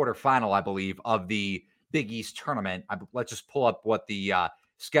to the quarterfinal, I believe, of the Big East tournament. Let's just pull up what the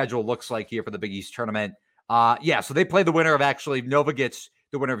schedule looks like here for the Big East tournament. So they play the winner of Nova gets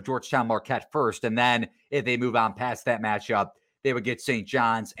the winner of Georgetown Marquette first. And then if they move on past that matchup, they would get St.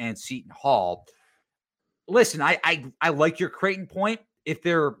 John's and Seton Hall. Listen, I like your Creighton point.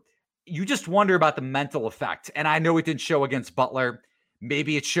 You just wonder about the mental effect. And I know it didn't show against Butler.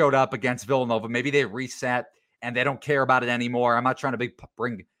 Maybe it showed up against Villanova. Maybe they reset and they don't care about it anymore. I'm not trying to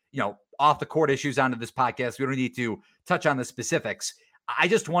bring off the court issues onto this podcast. We don't need to touch on the specifics. I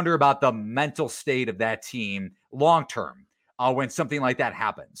just wonder about the mental state of that team long-term when something like that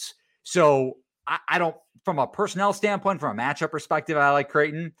happens. So I don't, from a personnel standpoint, from a matchup perspective, I like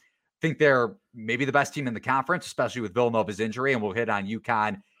Creighton. Think they're maybe the best team in the conference, especially with Villanova's injury, and we'll hit on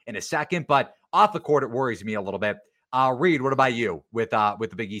UConn in a second. But off the court, it worries me a little bit. Reed, what about you with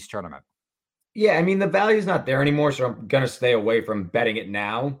the Big East tournament? Yeah, I mean, the value is not there anymore, so I'm going to stay away from betting it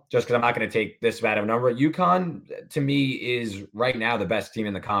now just because I'm not going to take this bad of a number. UConn, to me, is right now the best team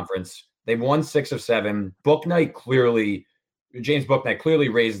in the conference. They've won 6 of 7. James Bouknight clearly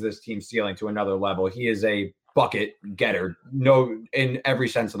raised this team's ceiling to another level. He is a bucket getter, in every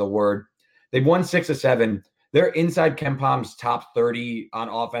sense of the word. They've won 6 of 7. They're inside KenPom's top 30 on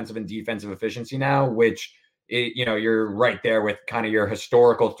offensive and defensive efficiency now, which, you're right there with kind of your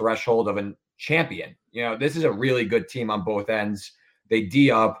historical threshold of a champion. This is a really good team on both ends. They D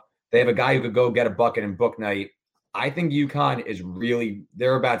up. They have a guy who could go get a bucket in Bouknight. I think UConn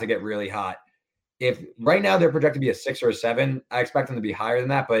they're about to get really hot. If right now they're projected to be a 6 or a 7, I expect them to be higher than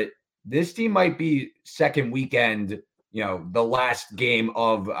that. But this team might be second weekend, the last game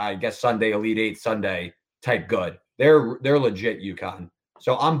of, I guess, Sunday, Elite Eight Sunday type good. They're legit UConn.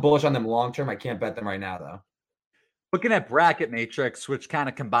 So I'm bullish on them long term. I can't bet them right now, though. Looking at Bracket Matrix, which kind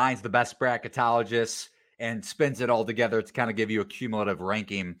of combines the best bracketologists and spins it all together to kind of give you a cumulative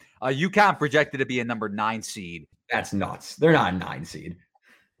ranking. UConn projected to be a number 9 seed. That's nuts. They're not a 9 seed.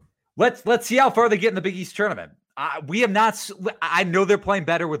 Let's see how far they get in the Big East tournament. We have not. I know they're playing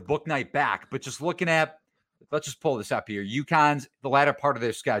better with Bouknight back, but just looking at, let's just pull this up here. UConn's the latter part of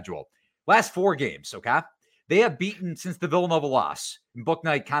their schedule. Last 4 games, okay? They have beaten since the Villanova loss. And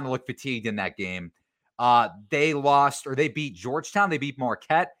Bouknight kind of looked fatigued in that game. They beat Georgetown, they beat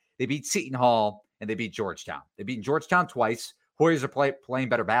Marquette, they beat Seton Hall, and they beat Georgetown. They've beaten Georgetown twice. Warriors are playing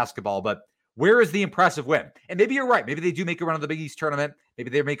better basketball, but where is the impressive win? And maybe you're right. Maybe they do make a run of the Big East tournament. Maybe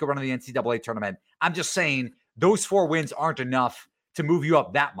they make a run of the NCAA tournament. I'm just saying those 4 wins aren't enough to move you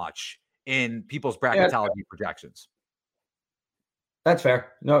up that much in people's bracketology projections. That's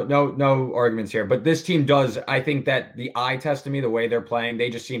fair. No arguments here. But this team does, I think that the eye test to me, the way they're playing,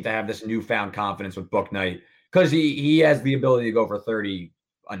 they just seem to have this newfound confidence with Bouknight because he has the ability to go for 30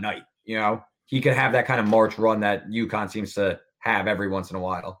 a night. He could have that kind of March run that UConn seems to have every once in a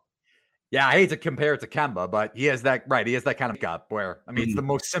while. Yeah, I hate to compare it to Kemba, but he has that kind of gap where, it's the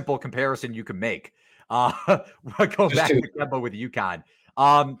most simple comparison you can make. Go back to Kemba with UConn.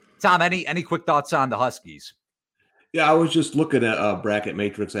 Tom, any quick thoughts on the Huskies? Yeah, I was just looking at Bracket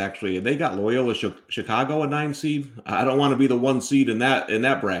Matrix, actually, and they got Loyola Chicago a 9 seed. I don't want to be the 1 seed in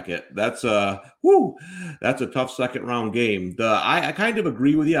that bracket. That's a tough second round game. I kind of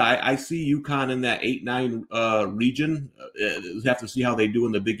agree with you. I see UConn in that 8-9 region. Have to see how they do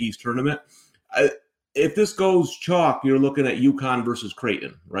in the Big East tournament. If this goes chalk, you're looking at UConn versus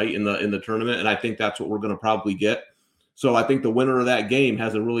Creighton, right, in the tournament, and I think that's what we're going to probably get. So I think the winner of that game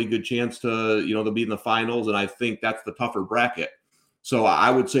has a really good chance to be in the finals, and I think that's the tougher bracket. So I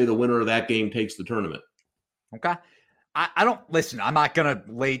would say the winner of that game takes the tournament. Okay. I don't listen. I'm not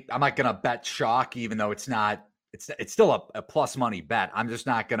gonna bet chalk, even though it's still a plus money bet. I'm just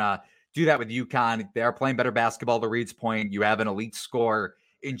not gonna do that with UConn. They're playing better basketball. To Reed's point, you have an elite scorer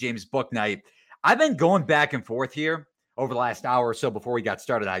in James Bouknight. I've been going back and forth here over the last hour or so before we got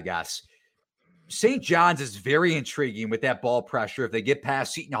started, I guess. St. John's is very intriguing with that ball pressure if they get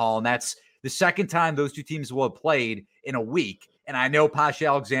past Seton Hall, and that's the second time those two teams will have played in a week. And I know Posh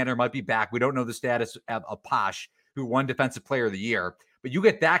Alexander might be back. We don't know the status of Posh, who won Defensive Player of the Year. But you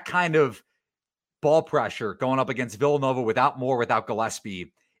get that kind of ball pressure going up against Villanova without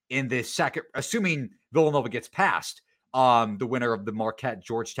Gillespie in the second, assuming Villanova gets past the winner of the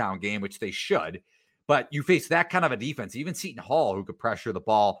Marquette-Georgetown game, which they should. But you face that kind of a defense, even Seton Hall, who could pressure the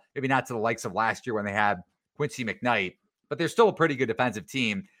ball, maybe not to the likes of last year when they had Quincy McKnight, but they're still a pretty good defensive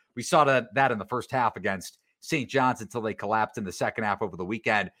team. We saw that in the first half against St. John's until they collapsed in the second half over the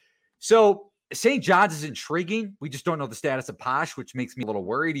weekend. So St. John's is intriguing. We just don't know the status of Posh, which makes me a little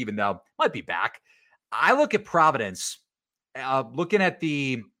worried, even though might be back. I look at Providence. looking at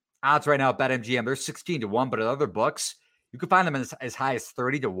the odds right now at BetMGM, they're 16-1, but at other books, you can find them as high as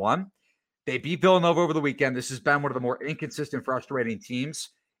 30-1. They beat Villanova over the weekend. This has been one of the more inconsistent, frustrating teams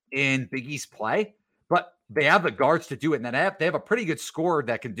in Big East play, but they have the guards to do it. And then they have a pretty good scorer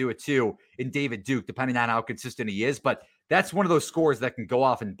that can do it too in David Duke, depending on how consistent he is. But that's one of those scores that can go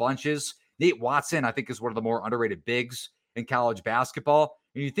off in bunches. Nate Watson, I think, is one of the more underrated bigs in college basketball.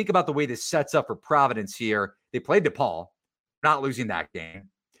 And you think about the way this sets up for Providence here. They played DePaul, not losing that game.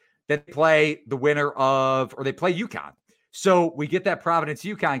 Then they play the winner of, or they play UConn. So we get that Providence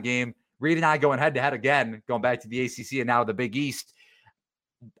UConn game. Reed and I going head to head again, going back to the ACC and now the Big East.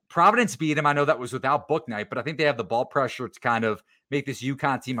 Providence beat him. I know that was without Bouknight, but I think they have the ball pressure to kind of make this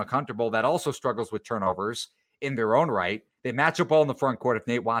UConn team uncomfortable that also struggles with turnovers in their own right. They match up well in the front court if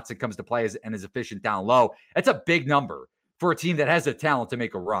Nate Watson comes to play and is efficient down low. That's a big number for a team that has the talent to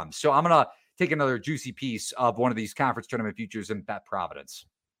make a run. So I'm going to take another juicy piece of one of these conference tournament futures and bet Providence.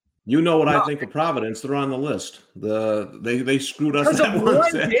 You know what I think of Providence. They're on the list. They screwed us that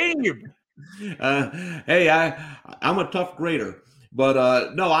one game. Hey, I'm a tough grader.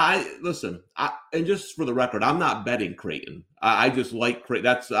 But listen. And just for the record, I'm not betting Creighton. I just like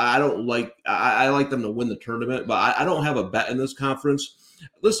Creighton. I like them to win the tournament, but I don't have a bet in this conference.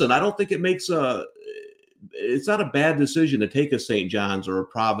 Listen, I don't think it's not a bad decision to take a St. John's or a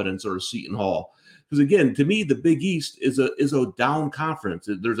Providence or a Seton Hall. Because again, to me, the Big East is a down conference.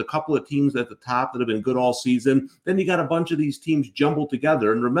 There's a couple of teams at the top that have been good all season. Then you got a bunch of these teams jumbled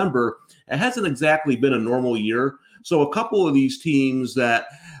together. And remember, it hasn't exactly been a normal year. So a couple of these teams that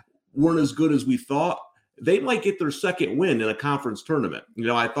weren't as good as we thought, they might get their second win in a conference tournament.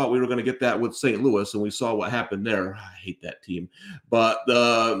 I thought we were going to get that with St. Louis, and we saw what happened there. I hate that team. But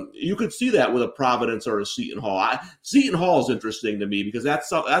you could see that with a Providence or a Seton Hall. Seton Hall is interesting to me because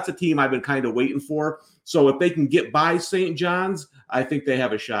that's a team I've been kind of waiting for. So if they can get by St. John's, I think they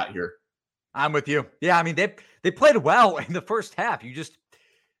have a shot here. I'm with you. Yeah, I mean, they played well in the first half.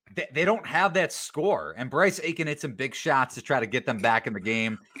 They don't have that score. And Bryce Aiken hit some big shots to try to get them back in the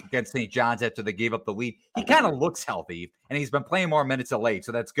game against St. John's after they gave up the lead. He kind of looks healthy, and he's been playing more minutes of late,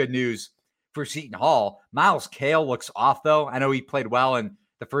 so that's good news for Seton Hall. Miles Cale looks off, though. I know he played well in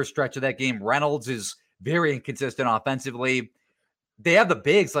the first stretch of that game. Reynolds is very inconsistent offensively. They have the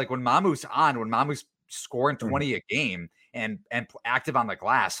bigs, like when Mamu's scoring 20 a game and active on the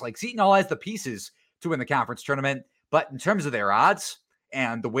glass. Like Seton Hall has the pieces to win the conference tournament, but in terms of their odds,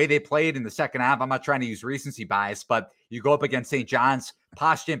 and the way they played in the second half, I'm not trying to use recency bias, but you go up against St. John's,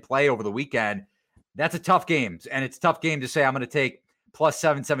 Posh didn't play over the weekend. That's a tough game. And it's a tough game to say I'm going to take plus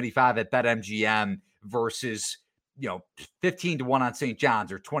 775 at BetMGM versus, 15-1 on St.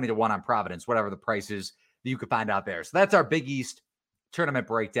 John's or 20-1 on Providence, whatever the price is that you can find out there. So that's our Big East tournament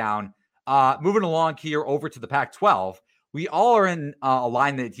breakdown. Moving along here over to the Pac-12. We all are in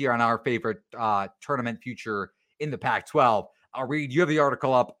alignment here on our favorite tournament future in the Pac-12. Reed, you have the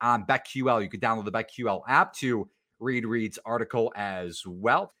article up on BetQL. You can download the BetQL app to read Reed's article as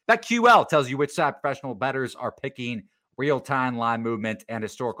well. BetQL tells you which side professional bettors are picking, real-time line movement, and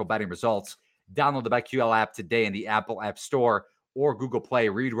historical betting results. Download the BetQL app today in the Apple App Store or Google Play.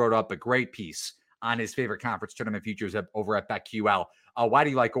 Reed wrote up a great piece on his favorite conference tournament futures over at BetQL. Why do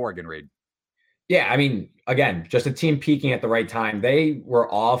you like Oregon, Reed? Yeah, I mean, again, just a team peaking at the right time. They were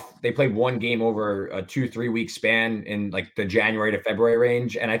off. They played one game over a 2-3 week span in like the January to February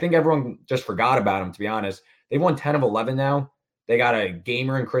range. And I think everyone just forgot about them, to be honest. They've won 10 of 11 now. They got a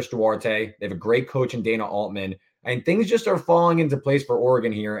gamer in Chris Duarte. They have a great coach in Dana Altman. And things just are falling into place for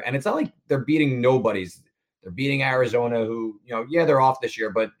Oregon here. And it's not like they're beating nobodies. They're beating Arizona, who, they're off this year,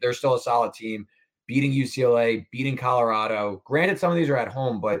 but they're still a solid team. Beating UCLA, beating Colorado. Granted, some of these are at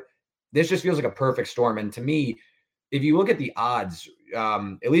home, but this just feels like a perfect storm. And to me, if you look at the odds,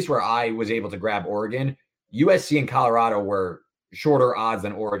 at least where I was able to grab Oregon, USC and Colorado were shorter odds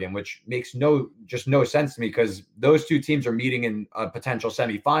than Oregon, which makes no sense to me because those two teams are meeting in a potential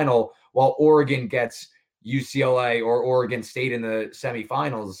semifinal while Oregon gets UCLA or Oregon State in the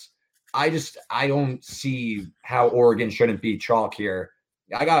semifinals. I don't see how Oregon shouldn't be chalk here.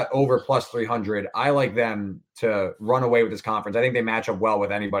 I got over plus 300. I like them to run away with this conference. I think they match up well with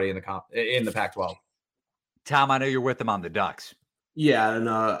anybody in the Pac-12. Tom, I know you're with them on the Ducks. Yeah, and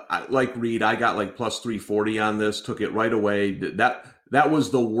like Reed, I got like plus 340 on this. Took it right away. That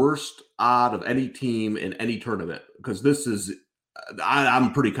was the worst odd of any team in any tournament because this is.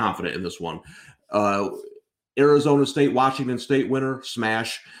 I'm pretty confident in this one. Arizona State, Washington State winner,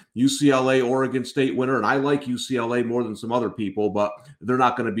 smash. UCLA, Oregon State winner, and I like UCLA more than some other people, but they're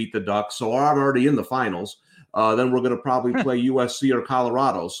not going to beat the Ducks, so I'm already in the finals. then we're going to probably play USC or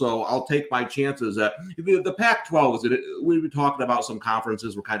Colorado. So I'll take my chances at the Pac-12. We've been talking about some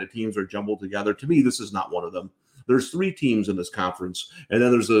conferences where kind of teams are jumbled together. To me, this is not one of them. There's 3 teams in this conference, and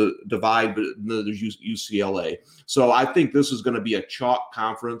then there's a divide, but there's UCLA. So I think this is going to be a chalk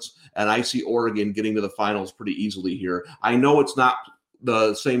conference, and I see Oregon getting to the finals pretty easily here. I know it's not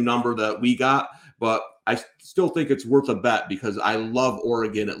the same number that we got, but I still think it's worth a bet because I love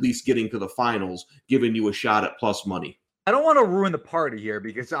Oregon at least getting to the finals, giving you a shot at plus money. I don't want to ruin the party here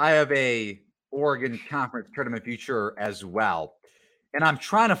because I have a Oregon Conference Tournament future as well. And I'm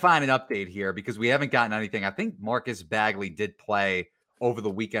trying to find an update here because we haven't gotten anything. I think Marcus Bagley did play over the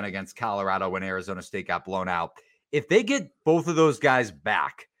weekend against Colorado when Arizona State got blown out. If they get both of those guys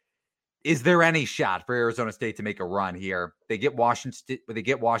back, is there any shot for Arizona State to make a run here? They get Washington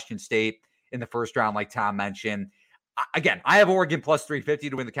State in the first round, like Tom mentioned. Again, I have Oregon plus 350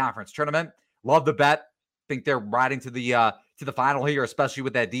 to win the conference tournament. Love the bet. Think they're riding to the final here, especially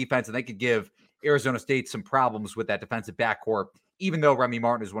with that defense, and they could give Arizona State some problems with that defensive backcourt, even though Remy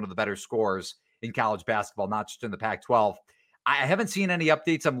Martin is one of the better scorers in college basketball, not just in the Pac-12. I haven't seen any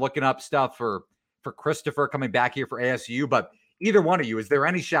updates. I'm looking up stuff for Christopher coming back here for ASU, but either one of you, is there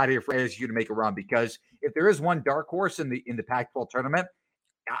any shot here for ASU to make a run? Because if there is one dark horse in the Pac-12 tournament,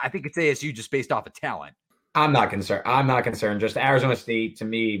 I think it's ASU just based off of talent. I'm not concerned. Just Arizona State, to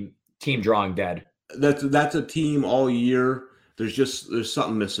me, team drawing dead. That's a team all year. There's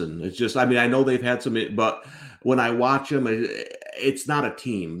something missing. It's just, I mean, I know they've had some, but when I watch them, it's not a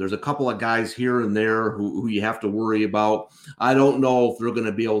team. There's a couple of guys here and there who you have to worry about. I don't know if they're going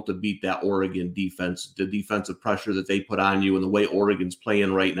to be able to beat that Oregon defense, the defensive pressure that they put on you and the way Oregon's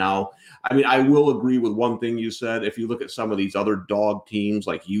playing right now. I mean, I will agree with one thing you said. If you look at some of these other dog teams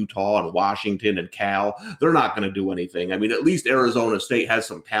like Utah and Washington and Cal, they're not going to do anything. I mean, at least Arizona State has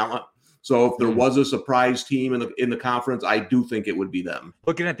some talent. So if there was a surprise team in the conference, I do think it would be them.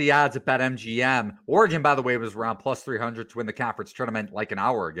 Looking at the odds at BetMGM, Oregon, by the way, was around plus 300 to win the conference tournament like an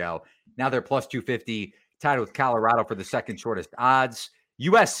hour ago. Now they're plus 250, tied with Colorado for the second shortest odds.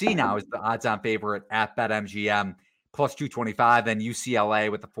 USC now is the odds-on favorite at BetMGM, plus 225, and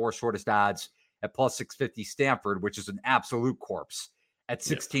UCLA with the 4 shortest odds at plus 650. Stanford, which is an absolute corpse, at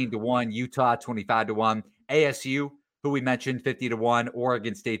 16-1. Utah 25-1. ASU, who we mentioned, 50-1,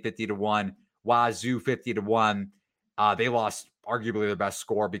 Oregon State 50-1, Wazoo 50-1. They lost arguably their best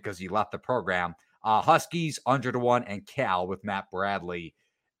score because he left the program. Huskies 100-1, and Cal with Matt Bradley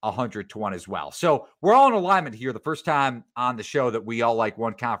 100-1 as well. So we're all in alignment here. The first time on the show that we all like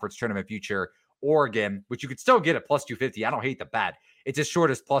one conference tournament future, Oregon, which you could still get at plus 250. I don't hate the bet. It's as short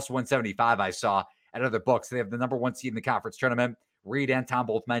as plus 175 I saw at other books. They have the number 1 seed in the conference tournament. Reed and Tom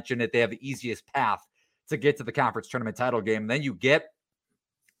both mentioned it. They have the easiest path to get to the conference tournament title game. Then you get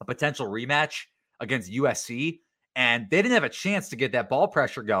a potential rematch against USC, and they didn't have a chance to get that ball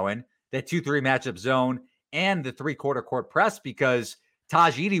pressure going, that 2-3 matchup zone, and the 3-quarter court press because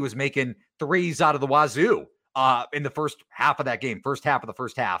Taj Edey was making threes out of the wazoo in the first half of that game, first half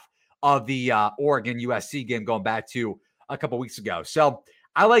of the Oregon USC game going back to a couple weeks ago. So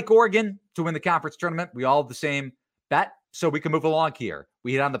I like Oregon to win the conference tournament. We all have the same bet, so we can move along here.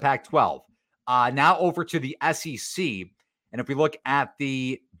 We hit on the Pac-12. Now over to the SEC. And if we look at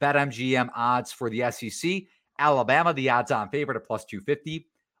the BetMGM odds for the SEC, Alabama, the odds-on favorite at plus 250.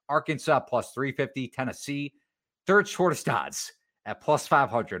 Arkansas, plus 350. Tennessee, third shortest odds at plus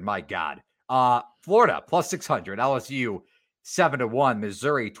 500. My God. Florida, plus 600. LSU, 7-1.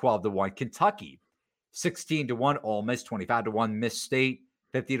 Missouri, 12-1. Kentucky, 16-1. Ole Miss, 25-1. Miss State,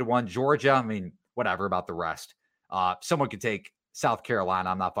 50-1. Georgia, I mean, whatever about the rest. Someone could take South Carolina.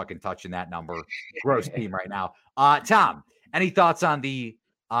 I'm not fucking touching that number. Gross team right now. Tom, any thoughts on the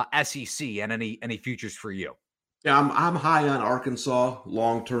SEC and any futures for you? Yeah, I'm high on Arkansas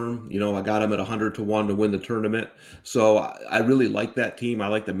long term. You know, I got them at 100-1 to win the tournament. So I really like that team. I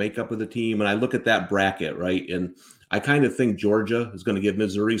like the makeup of the team, and I look at that bracket, right? And I kind of think Georgia is going to give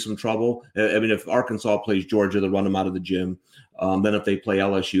Missouri some trouble. I mean, if Arkansas plays Georgia, they'll run them out of the gym. Then if they play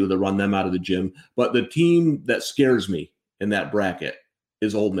LSU, they'll run them out of the gym. But the team that scares me in that bracket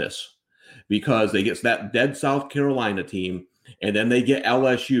is Ole Miss, because they get that dead South Carolina team, and then they get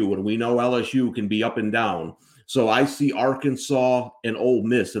LSU, and we know LSU can be up and down. So I see Arkansas and Ole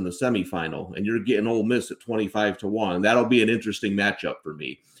Miss in the semifinal, and you're getting Ole Miss at 25-1. That'll be an interesting matchup for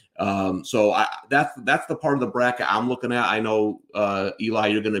me. So that's the part of the bracket I'm looking at. I know, Eli,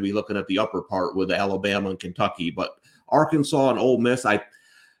 you're going to be looking at the upper part with Alabama and Kentucky, but Arkansas and Ole Miss,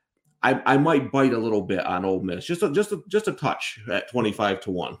 I might bite a little bit on Ole Miss, just a touch at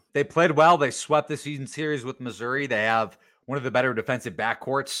 25-1. They played well. They swept the season series with Missouri. They have one of the better defensive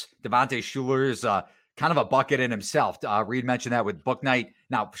backcourts. Devontae Shuler is kind of a bucket in himself. Reed mentioned that with Book Night.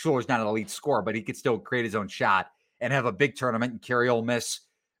 Now, Schuler's not an elite scorer, but he could still create his own shot and have a big tournament and carry Ole Miss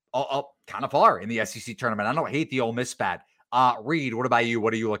up kind of far in the SEC tournament. I don't hate the Ole Miss spat. Reed, what about you?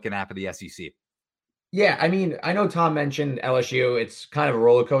 What are you looking at for the SEC? Yeah, I mean, I know Tom mentioned LSU. It's kind of a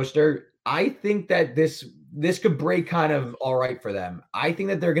roller coaster. I think that this could break kind of all right for them. I think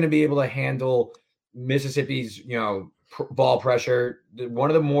that they're going to be able to handle Mississippi's, ball pressure. One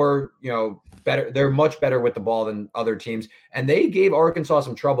of the more, better. They're much better with the ball than other teams. And they gave Arkansas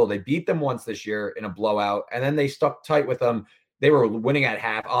some trouble. They beat them once this year in a blowout, and then they stuck tight with them. They were winning at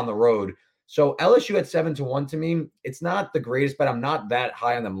half on the road. So LSU at 7-1 to me, it's not the greatest, but I'm not that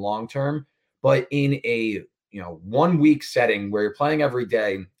high on them long term. But in a 1 week setting where you're playing every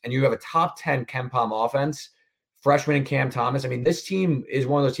day and you have a top 10 KenPom offense, freshman and Cam Thomas, I mean, this team is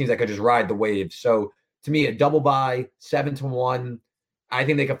one of those teams that could just ride the wave. So to me, a double bye, 7-1, I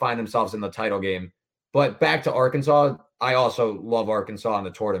think they could find themselves in the title game. But back to Arkansas, I also love Arkansas in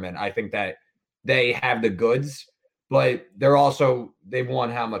the tournament. I think that they have the goods, but they've won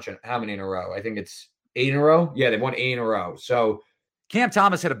how many in a row? I think it's 8 in a row. Yeah, they've won 8 in a row. So Cam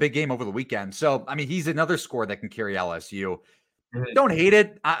Thomas had a big game over the weekend. So, I mean, he's another scorer that can carry LSU. Mm-hmm. Don't hate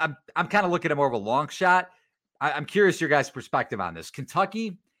it. I'm kind of looking at more of a long shot. I'm curious your guys' perspective on this.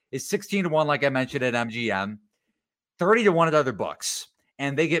 Kentucky is 16-1, like I mentioned, at MGM, 30-1 at other books.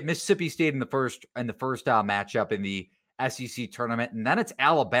 And they get Mississippi State in the first matchup in the SEC tournament. And then it's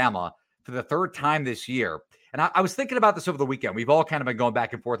Alabama for the third time this year. And I was thinking about this over the weekend. We've all kind of been going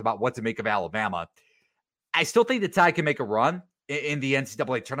back and forth about what to make of Alabama. I still think the Tide can make a run in the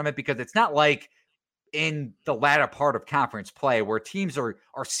NCAA tournament, because it's not like in the latter part of conference play where teams are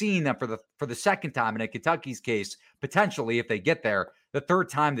seeing them for the second time, and in Kentucky's case, potentially, if they get there, the third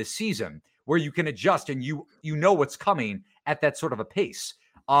time this season, where you can adjust and you know what's coming at that sort of a pace.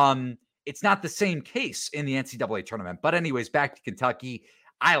 It's not the same case in the NCAA tournament. But anyways, back to Kentucky.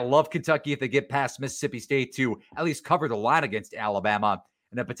 I love Kentucky if they get past Mississippi State to at least cover the line against Alabama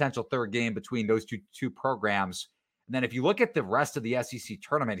in a potential third game between those two programs. And then if you look at the rest of the SEC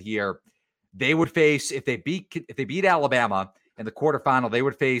tournament here, they would face, if they beat Alabama in the quarterfinal, they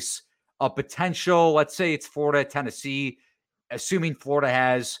would face a potential, let's say it's Florida, Tennessee, assuming Florida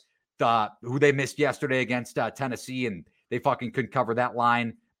has who they missed yesterday against Tennessee, and they fucking couldn't cover that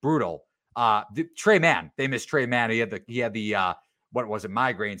line. Brutal. Trey Mann, they missed Trey Mann. He had the what was it,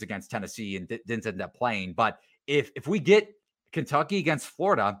 migraines against Tennessee, and didn't end up playing. But if we get Kentucky against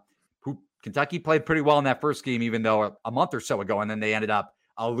Florida, who Kentucky played pretty well in that first game, even though a month or so ago, and then they ended up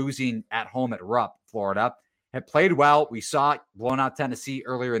losing at home at Rupp, Florida, had played well. We saw it blown out Tennessee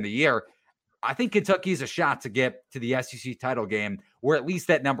earlier in the year. I think Kentucky's a shot to get to the SEC title game, where at least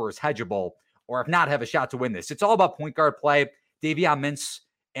that number is hedgeable, or if not, have a shot to win this. It's all about point guard play. Davion Mintz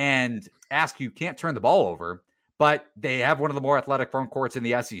and Askew can't turn the ball over, but they have one of the more athletic front courts in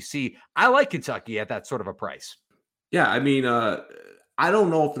the SEC. I like Kentucky at that sort of a price. Yeah, I mean, I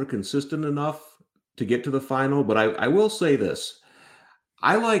don't know if they're consistent enough to get to the final, but I will say this.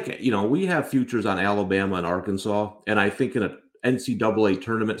 I like, we have futures on Alabama and Arkansas, and I think in an NCAA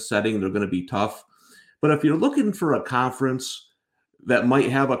tournament setting, they're going to be tough. But if you're looking for a conference that might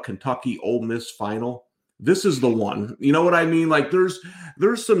have a Kentucky Ole Miss final, this is the one. You know what I mean? Like there's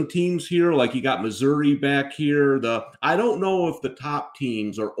some teams here, like you got Missouri back here. I don't know if the top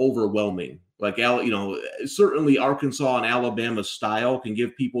teams are overwhelming. Like, certainly Arkansas and Alabama style can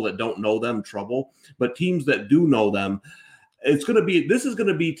give people that don't know them trouble, but teams that do know them, this is going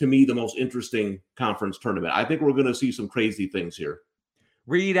to be, to me, the most interesting conference tournament. I think we're going to see some crazy things here.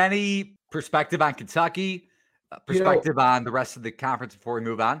 Reed, any perspective on Kentucky, on the rest of the conference before we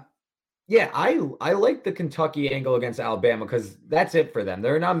move on? Yeah, I like the Kentucky angle against Alabama because that's it for them.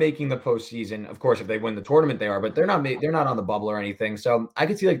 They're not making the postseason. Of course, if they win the tournament, they are, but they're not on the bubble or anything. So I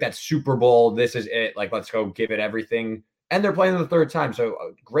could see like that Super Bowl. This is it. Like, let's go give it everything. And they're playing the third time. So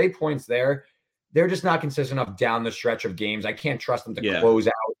great points there. They're just not consistent enough down the stretch of games. I can't trust them to close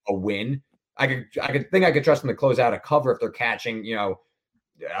out a win. I could trust them to close out a cover if they're catching,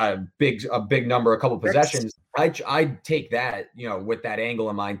 a big number, a couple possessions. I'd take that, with that angle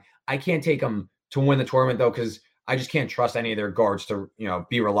in mind. I can't take them to win the tournament though, because I just can't trust any of their guards to,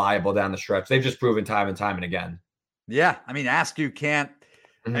 be reliable down the stretch. They've just proven time and time and again. Yeah, I mean, Askew can't.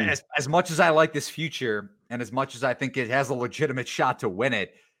 Mm-hmm. As much as I like this future, and as much as I think it has a legitimate shot to win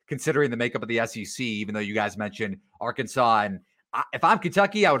it, considering the makeup of the SEC, even though you guys mentioned Arkansas. And if I'm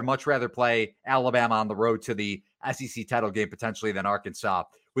Kentucky, I would much rather play Alabama on the road to the SEC title game potentially than Arkansas,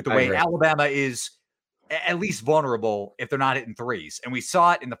 with the way Alabama is at least vulnerable if they're not hitting threes. And we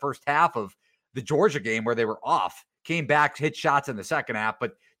saw it in the first half of the Georgia game where they were off, came back, hit shots in the second half,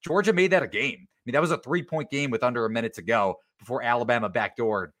 but Georgia made that a game. mean, that was a 3-point game with under a minute to go before Alabama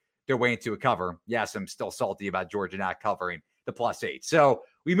backdoored their way into a cover. Yes, I'm still salty about Georgia not covering the +8. So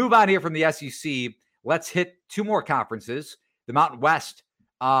we move on here from the SEC. Let's hit two more conferences. The Mountain West,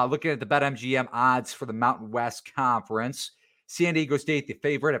 looking at the BetMGM odds for the Mountain West Conference. San Diego State, the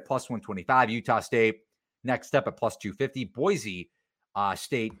favorite at +125. Utah State, next up at +250. Boise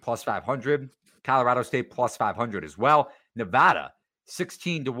State, +500. Colorado State, +500 as well. Nevada,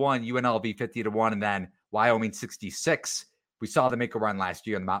 16-1. UNLV, 50-1. And then Wyoming, 66. We saw them make a run last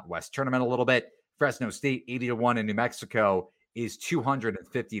year in the Mountain West tournament a little bit. Fresno State, 80-1. And New Mexico is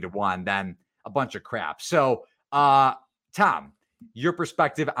 250-1. Then a bunch of crap. So, Tom, your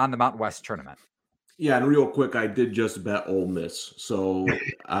perspective on the Mountain West tournament. Yeah, and real quick, I did just bet Ole Miss, so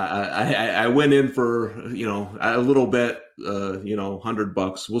I went in for a little bit,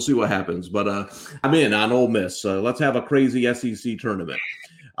 $100. We'll see what happens, but I'm in on Ole Miss. Let's have a crazy SEC tournament.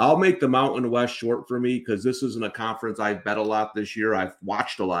 I'll make the Mountain West short for me because this isn't a conference I've bet a lot this year. I've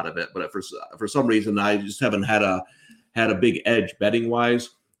watched a lot of it, but for some reason I just haven't had a big edge betting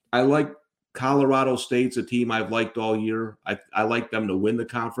wise. I like Colorado State's a team I've liked all year. I like them to win the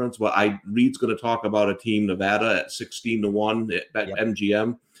conference, but Reed's going to talk about a team, Nevada, at 16-1 at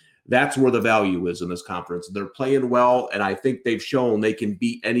MGM. That's where the value is in this conference. They're playing well, and I think they've shown they can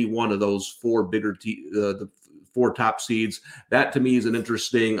beat any one of those four bigger the four top seeds. That to me is an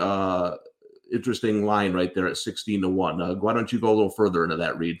interesting line right there at 16-1. Why don't you go a little further into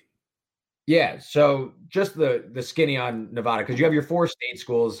that, Reed? Yeah, so just the skinny on Nevada, because you have your four state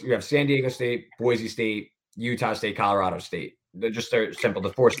schools. You have San Diego State, Boise State, Utah State, Colorado State. They're simple,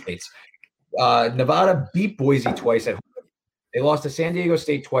 the four states. Nevada beat Boise twice at home. They lost to San Diego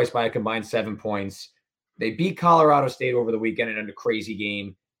State twice by a combined 7 points. They beat Colorado State over the weekend in a crazy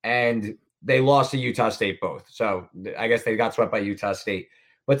game, and they lost to Utah State both. So I guess they got swept by Utah State.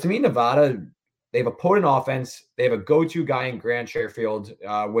 But to me, Nevada, they have a potent offense. They have a go-to guy in Grant Sherfield,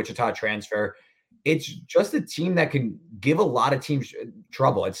 Wichita transfer. It's just a team that can give a lot of teams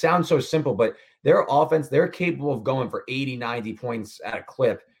trouble. It sounds so simple, but their offense, they're capable of going for 80, 90 points at a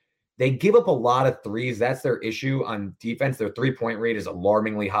clip. They give up a lot of threes. That's their issue on defense. Their three-point rate is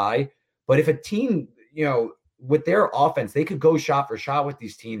alarmingly high. But if a team, with their offense, they could go shot for shot with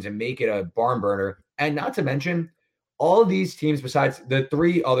these teams and make it a barn burner. And not to mention, all of these teams, besides the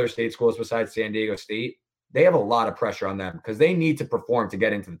three other state schools besides San Diego State, they have a lot of pressure on them because they need to perform to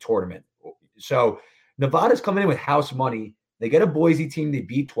get into the tournament. So Nevada's coming in with house money. They get a Boise team they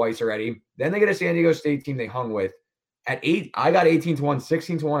beat twice already. Then they get a San Diego State team they hung with. At 8, I got 18-1,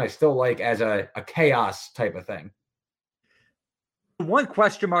 16-1. I still like as a chaos type of thing. One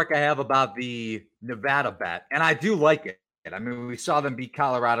question mark I have about the Nevada bet, and I do like it. I mean, we saw them beat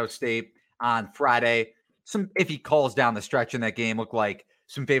Colorado State on Friday. Some iffy calls down the stretch in that game look like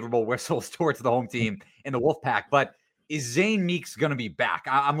some favorable whistles towards the home team in the Wolfpack. But is Zane Meeks going to be back?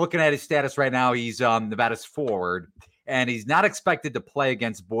 I'm looking at his status right now. He's Nevada's forward, and he's not expected to play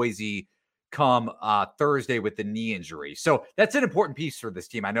against Boise come Thursday with the knee injury. So that's an important piece for this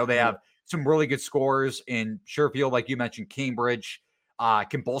team. I know they have some really good scorers in Sherfield, like you mentioned, Cambridge.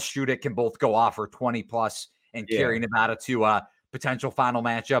 Can both shoot it, can both go off for 20+ and carry Nevada to a potential final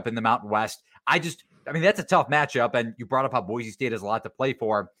matchup in the Mountain West. I mean, that's a tough matchup, and you brought up how Boise State has a lot to play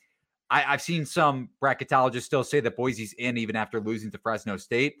for. I've seen some bracketologists still say that Boise's in even after losing to Fresno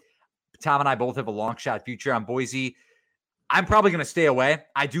State. Tom and I both have a long shot future on Boise. I'm probably going to stay away.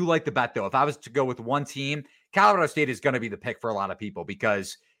 I do like the bet, though. If I was to go with one team, Colorado State is going to be the pick for a lot of people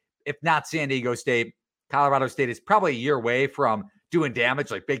because if not San Diego State, Colorado State is probably a year away from doing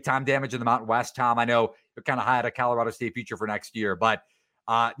damage, like big-time damage in the Mountain West. Tom, I know you're kind of high at a Colorado State future for next year, but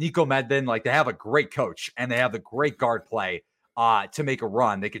Nico Medvin, they have a great coach and they have the great guard play to make a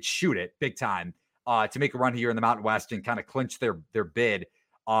run. They could shoot it big time to make a run here in the Mountain West and kind of clinch their bid,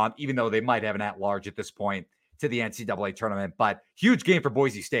 even though they might have an at-large at this point to the NCAA tournament. But huge game for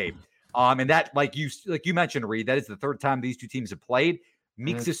Boise State. And that, like you mentioned, Reed, that is the third time these two teams have played.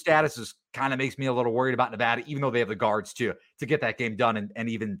 Meeks' status kind of makes me a little worried about Nevada, even though they have the guards to get that game done and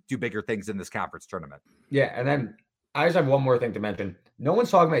even do bigger things in this conference tournament. Yeah, and then I just have one more thing to mention. No one's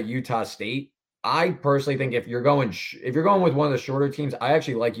talking about Utah State. I personally think if you're going with one of the shorter teams, I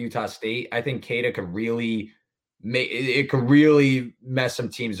actually like Utah State. I think Keita could really mess some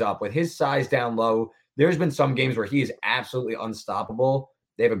teams up with his size down low. There's been some games where he is absolutely unstoppable.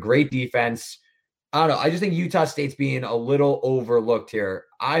 They have a great defense. I don't know. I just think Utah State's being a little overlooked here.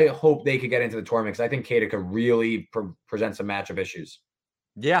 I hope they could get into the tournament because I think Keita could really present some matchup issues.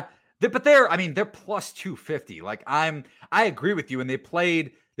 Yeah, but they're plus 250. I agree with you. And they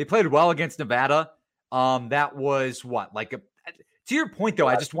played well against Nevada. That was To your point, though,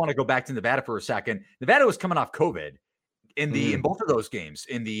 I just want to go back to Nevada for a second. Nevada was coming off COVID in both of those games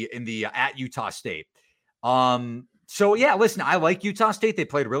in the at Utah State. So yeah, listen, I like Utah State. They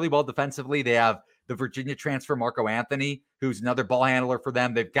played really well defensively. They have the Virginia transfer Marco Anthony, who's another ball handler for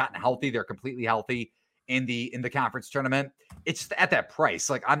them. They've gotten healthy. They're completely healthy in the conference tournament. It's at that price.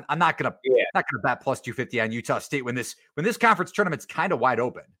 Like I'm not gonna bet plus 250 on Utah State when this conference tournament's kind of wide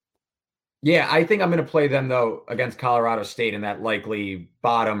open. Yeah, I think I'm going to play them, though, against Colorado State in that likely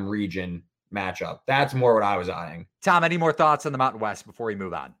bottom region matchup. That's more what I was eyeing. Tom, any more thoughts on the Mountain West before we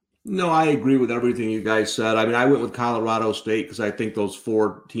move on? No, I agree with everything you guys said. I mean, I went with Colorado State because I think those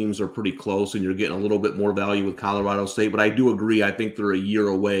 4 teams are pretty close, and you're getting a little bit more value with Colorado State. But I do agree. I think they're a year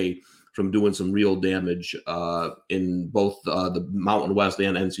away from doing some real damage in both the Mountain West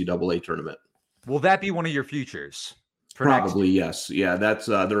and NCAA tournament. Will that be one of your futures? Probably, yes. Yeah, that's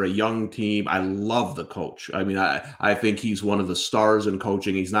they're a young team. I love the coach. I mean, I think he's one of the stars in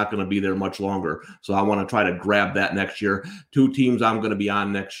coaching. He's not going to be there much longer. So I want to try to grab that next year. 2 teams I'm going to be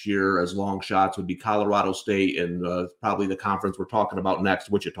on next year as long shots would be Colorado State and probably the conference we're talking about next,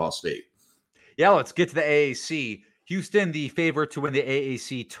 Wichita State. Yeah, let's get to the AAC. Houston, the favorite to win the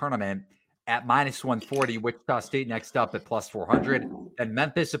AAC tournament at -140. Wichita State next up at +400. And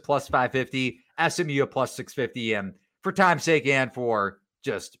Memphis at +550. SMU at +650. And for time's sake and for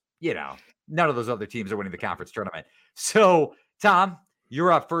just, none of those other teams are winning the conference tournament. So, Tom,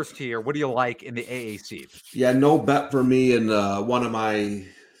 you're up first here. What do you like in the AAC? Yeah, no bet for me. And one of my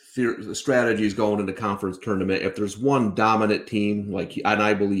strategies going into conference tournament, if there's one dominant team, and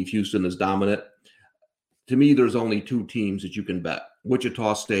I believe Houston is dominant, to me, there's only 2 teams that you can bet,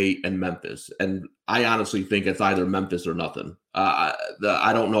 Wichita State and Memphis. And I honestly think it's either Memphis or nothing.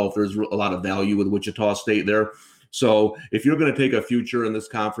 I don't know if there's a lot of value with Wichita State there. So if you're going to take a future in this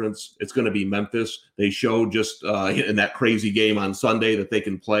conference, it's going to be Memphis. They showed just in that crazy game on Sunday that they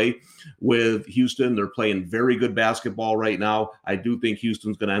can play with Houston. They're playing very good basketball right now. I do think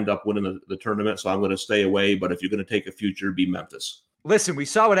Houston's going to end up winning the tournament, so I'm going to stay away. But if you're going to take a future, be Memphis. Listen, we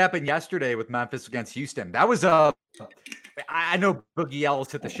saw what happened yesterday with Memphis against Houston. That was I know Boogie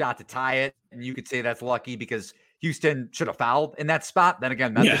Ellis hit the shot to tie it, and you could say that's lucky because Houston should have fouled in that spot. Then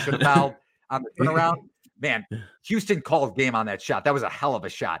again, Memphis should have fouled on the turnaround. Man, Houston called game on that shot. That was a hell of a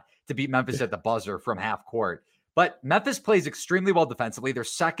shot to beat Memphis at the buzzer from half court. But Memphis plays extremely well defensively. They're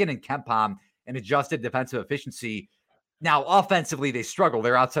second in KenPom in adjusted defensive efficiency. Now, offensively, they struggle.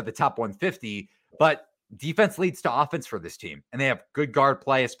 They're outside the top 150, but defense leads to offense for this team. And they have good guard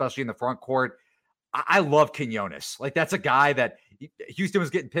play, especially in the front court. I love Quinones. That's a guy that Houston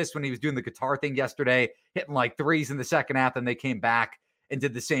was getting pissed when he was doing the guitar thing yesterday, hitting like threes in the second half, and they came back and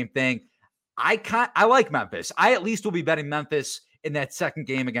did the same thing. I like Memphis. I at least will be betting Memphis in that second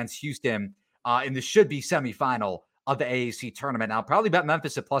game against Houston in the should-be semifinal of the AAC tournament. I'll probably bet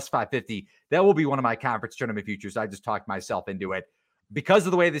Memphis at +550. That will be one of my conference tournament futures. I just talked myself into it. Because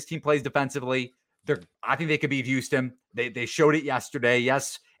of the way this team plays defensively, I think they could beat Houston. They showed it yesterday,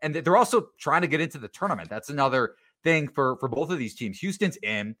 yes. And they're also trying to get into the tournament. That's another thing for both of these teams. Houston's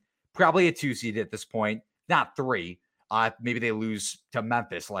in, probably a 2 seed at this point, not 3. Maybe they lose to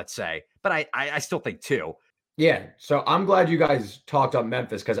Memphis, let's say. But I still think 2. Yeah, so I'm glad you guys talked up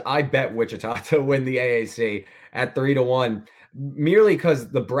Memphis because I bet Wichita to win the AAC at 3-1, merely because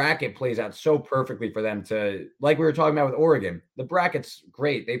the bracket plays out so perfectly for them to, like we were talking about with Oregon. The bracket's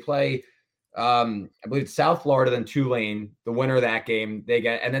great. They play, I believe, South Florida, then Tulane, the winner of that game.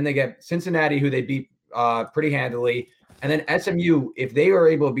 And then they get Cincinnati, who they beat pretty handily. And then SMU, if they are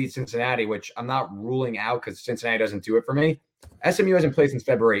able to beat Cincinnati, which I'm not ruling out because Cincinnati doesn't do it for me, SMU hasn't played since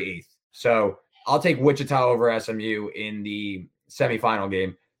February 8th. So I'll take Wichita over SMU in the semifinal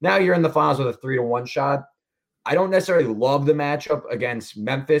game. Now you're in the finals with a 3-1 shot. I don't necessarily love the matchup against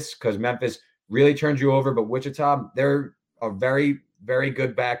Memphis because Memphis really turns you over, but Wichita, they're a very, very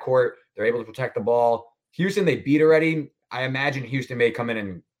good backcourt. They're able to protect the ball. Houston, they beat already. I imagine Houston may come in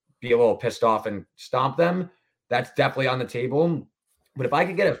and be a little pissed off and stomp them. That's definitely on the table. But if I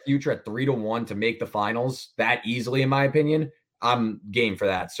could get a future at 3-1 to make the finals that easily, in my opinion, I'm game for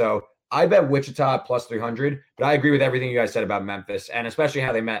that. So I bet Wichita +300, but I agree with everything you guys said about Memphis and especially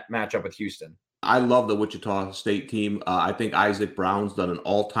how they match up with Houston. I love the Wichita State team. I think Isaac Brown's done an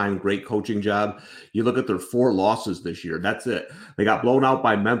all-time great coaching job. You look at their 4 losses this year. That's it. They got blown out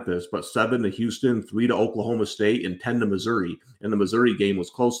by Memphis, but 7 to Houston, 3 to Oklahoma State, and 10 to Missouri. And the Missouri game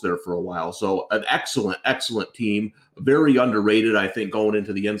was close there for a while. So an excellent, excellent team. Very underrated, I think, going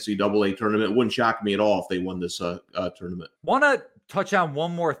into the NCAA tournament. It wouldn't shock me at all if they won this tournament. Want to touch on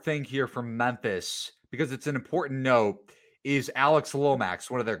one more thing here from Memphis because it's an important note. Is Alex Lomax,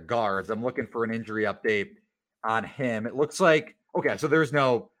 one of their guards. I'm looking for an injury update on him. It looks like Okay, so there's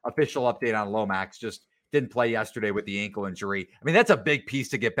no official update on Lomax, just didn't play yesterday with the ankle injury. I mean, that's a big piece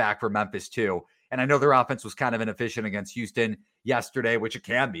to get back for Memphis too. And I know their offense was kind of inefficient against Houston yesterday, which it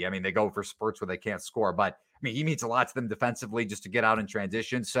can be. I mean, they go for spurts where they can't score, but I mean, he means a lot to them defensively just to get out in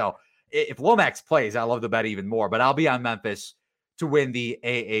transition. So if Lomax plays, I love the bet even more, but I'll be on Memphis to win the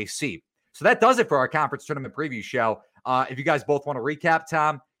AAC. So that does it for our conference tournament preview show. If you guys both want to recap,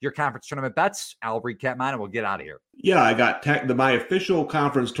 Tom, your conference tournament bets, I'll recap mine and we'll get out of here. Yeah, I got my official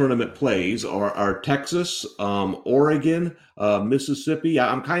conference tournament plays are Texas, Oregon, Mississippi.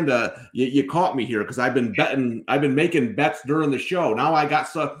 I'm kind of you caught me here because I've been making bets during the show. Now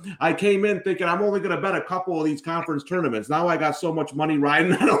I came in thinking I'm only going to bet a couple of these conference tournaments. Now I got so much money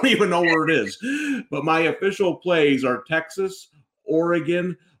riding, I don't even know where it is. But my official plays are Texas,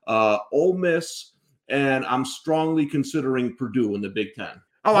 Oregon, Ole Miss, and I'm strongly considering Purdue in the Big Ten.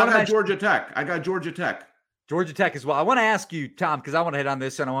 Oh, I got Georgia Tech. Georgia Tech as well. I want to ask you, Tom, because I want to hit on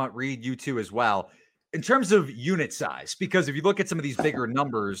this and I want to read you too as well. In terms of unit size, because if you look at some of these bigger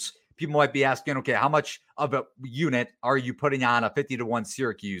numbers, people might be asking, okay, how much of a unit are you putting on a 50-1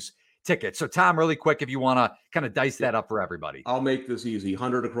 Syracuse ticket? So, Tom, really quick, if you want to kind of dice that up for everybody. I'll make this easy,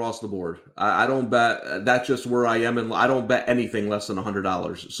 100 across the board. I don't bet. That's just where I am, and I don't bet anything less than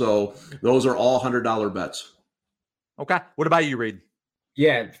 $100. So those are all $100 bets. Okay. What about you, Reed?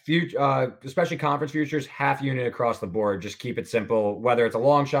 Yeah, especially conference futures, half unit across the board. Just keep it simple. Whether it's a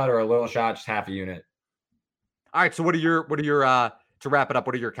long shot or a little shot, just half a unit. All right. So what are your to wrap it up?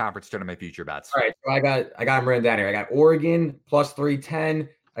 What are your conference tournament future bets? All right. So I got them written down here. I got Oregon plus 310.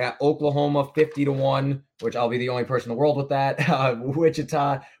 I got Oklahoma 50-1, which I'll be the only person in the world with that.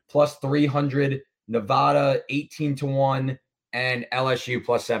 Wichita plus 300, Nevada 18-1, and LSU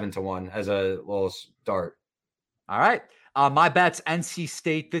plus 7-1 as a little start. All right. My bet's NC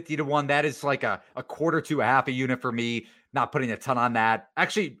State 50-1. That is like a quarter to a half a unit for me. Not putting a ton on that.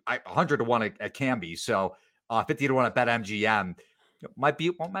 Actually, 100-1 it can be. So 50-1 at BetMGM. Might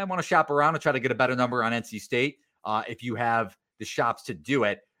want to shop around and try to get a better number on NC State if you have the shops to do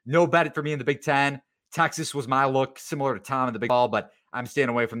it. No bet for me in the Big Ten. Texas was my look, similar to Tom in the Big Ball, but I'm staying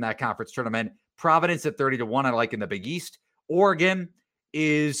away from that conference tournament. Providence at 30-1, I like in the Big East. Oregon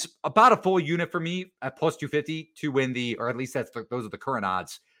is about a full unit for me at plus 250 to win or at least those are the current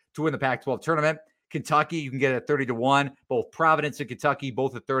odds to win the Pac-12 tournament. Kentucky, you can get at 30-1. Both Providence and Kentucky,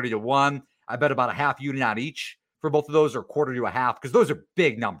 both at 30-1. I bet about a half unit on each for both of those, or quarter to a half, because those are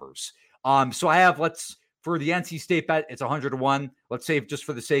big numbers. So I have, for the NC State bet, it's 100-1. Let's say just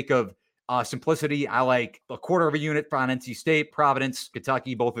for the sake of simplicity, I like a quarter of a unit for on NC State, Providence,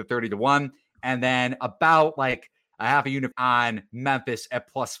 Kentucky, both at 30-1. And then about a half a unit on Memphis at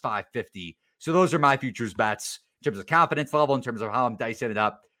plus 550. So those are my futures bets in terms of confidence level, in terms of how I'm dicing it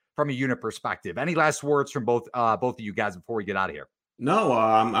up from a unit perspective. Any last words from both of you guys before we get out of here? No,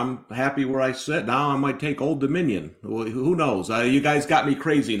 I'm happy where I sit. Now I might take Old Dominion. Who knows? You guys got me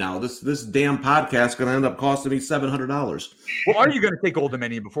crazy now. This damn podcast going to end up costing me $700. Well, are you going to take Old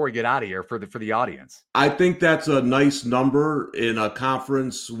Dominion before we get out of here for the audience? I think that's a nice number in a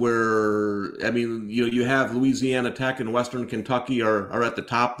conference where, I mean, you have Louisiana Tech and Western Kentucky are at the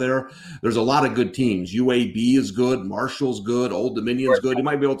top there. There's a lot of good teams. UAB is good. Marshall's good. Old Dominion's good. You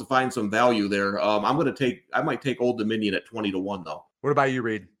might be able to find some value there. I might take Old Dominion at 20-1 though. What about you,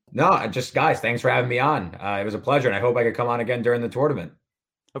 Reed? No, just guys, thanks for having me on. It was a pleasure, and I hope I could come on again during the tournament.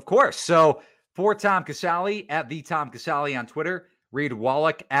 Of course. So for Tom Casale, at the Tom Casale on Twitter, Reed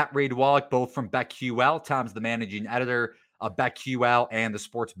Wallach at Reed Wallach, both from BetQL. Tom's the managing editor of BetQL and the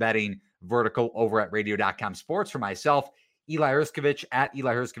sports betting vertical over at radio.com sports. For myself, Eli Herskovich at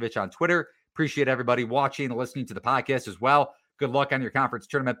Eli Herskovich on Twitter. Appreciate everybody watching and listening to the podcast as well. Good luck on your conference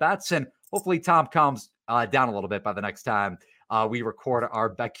tournament bets, and hopefully Tom calms down a little bit by the next time we record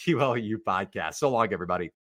our BetQLU podcast. So long, everybody.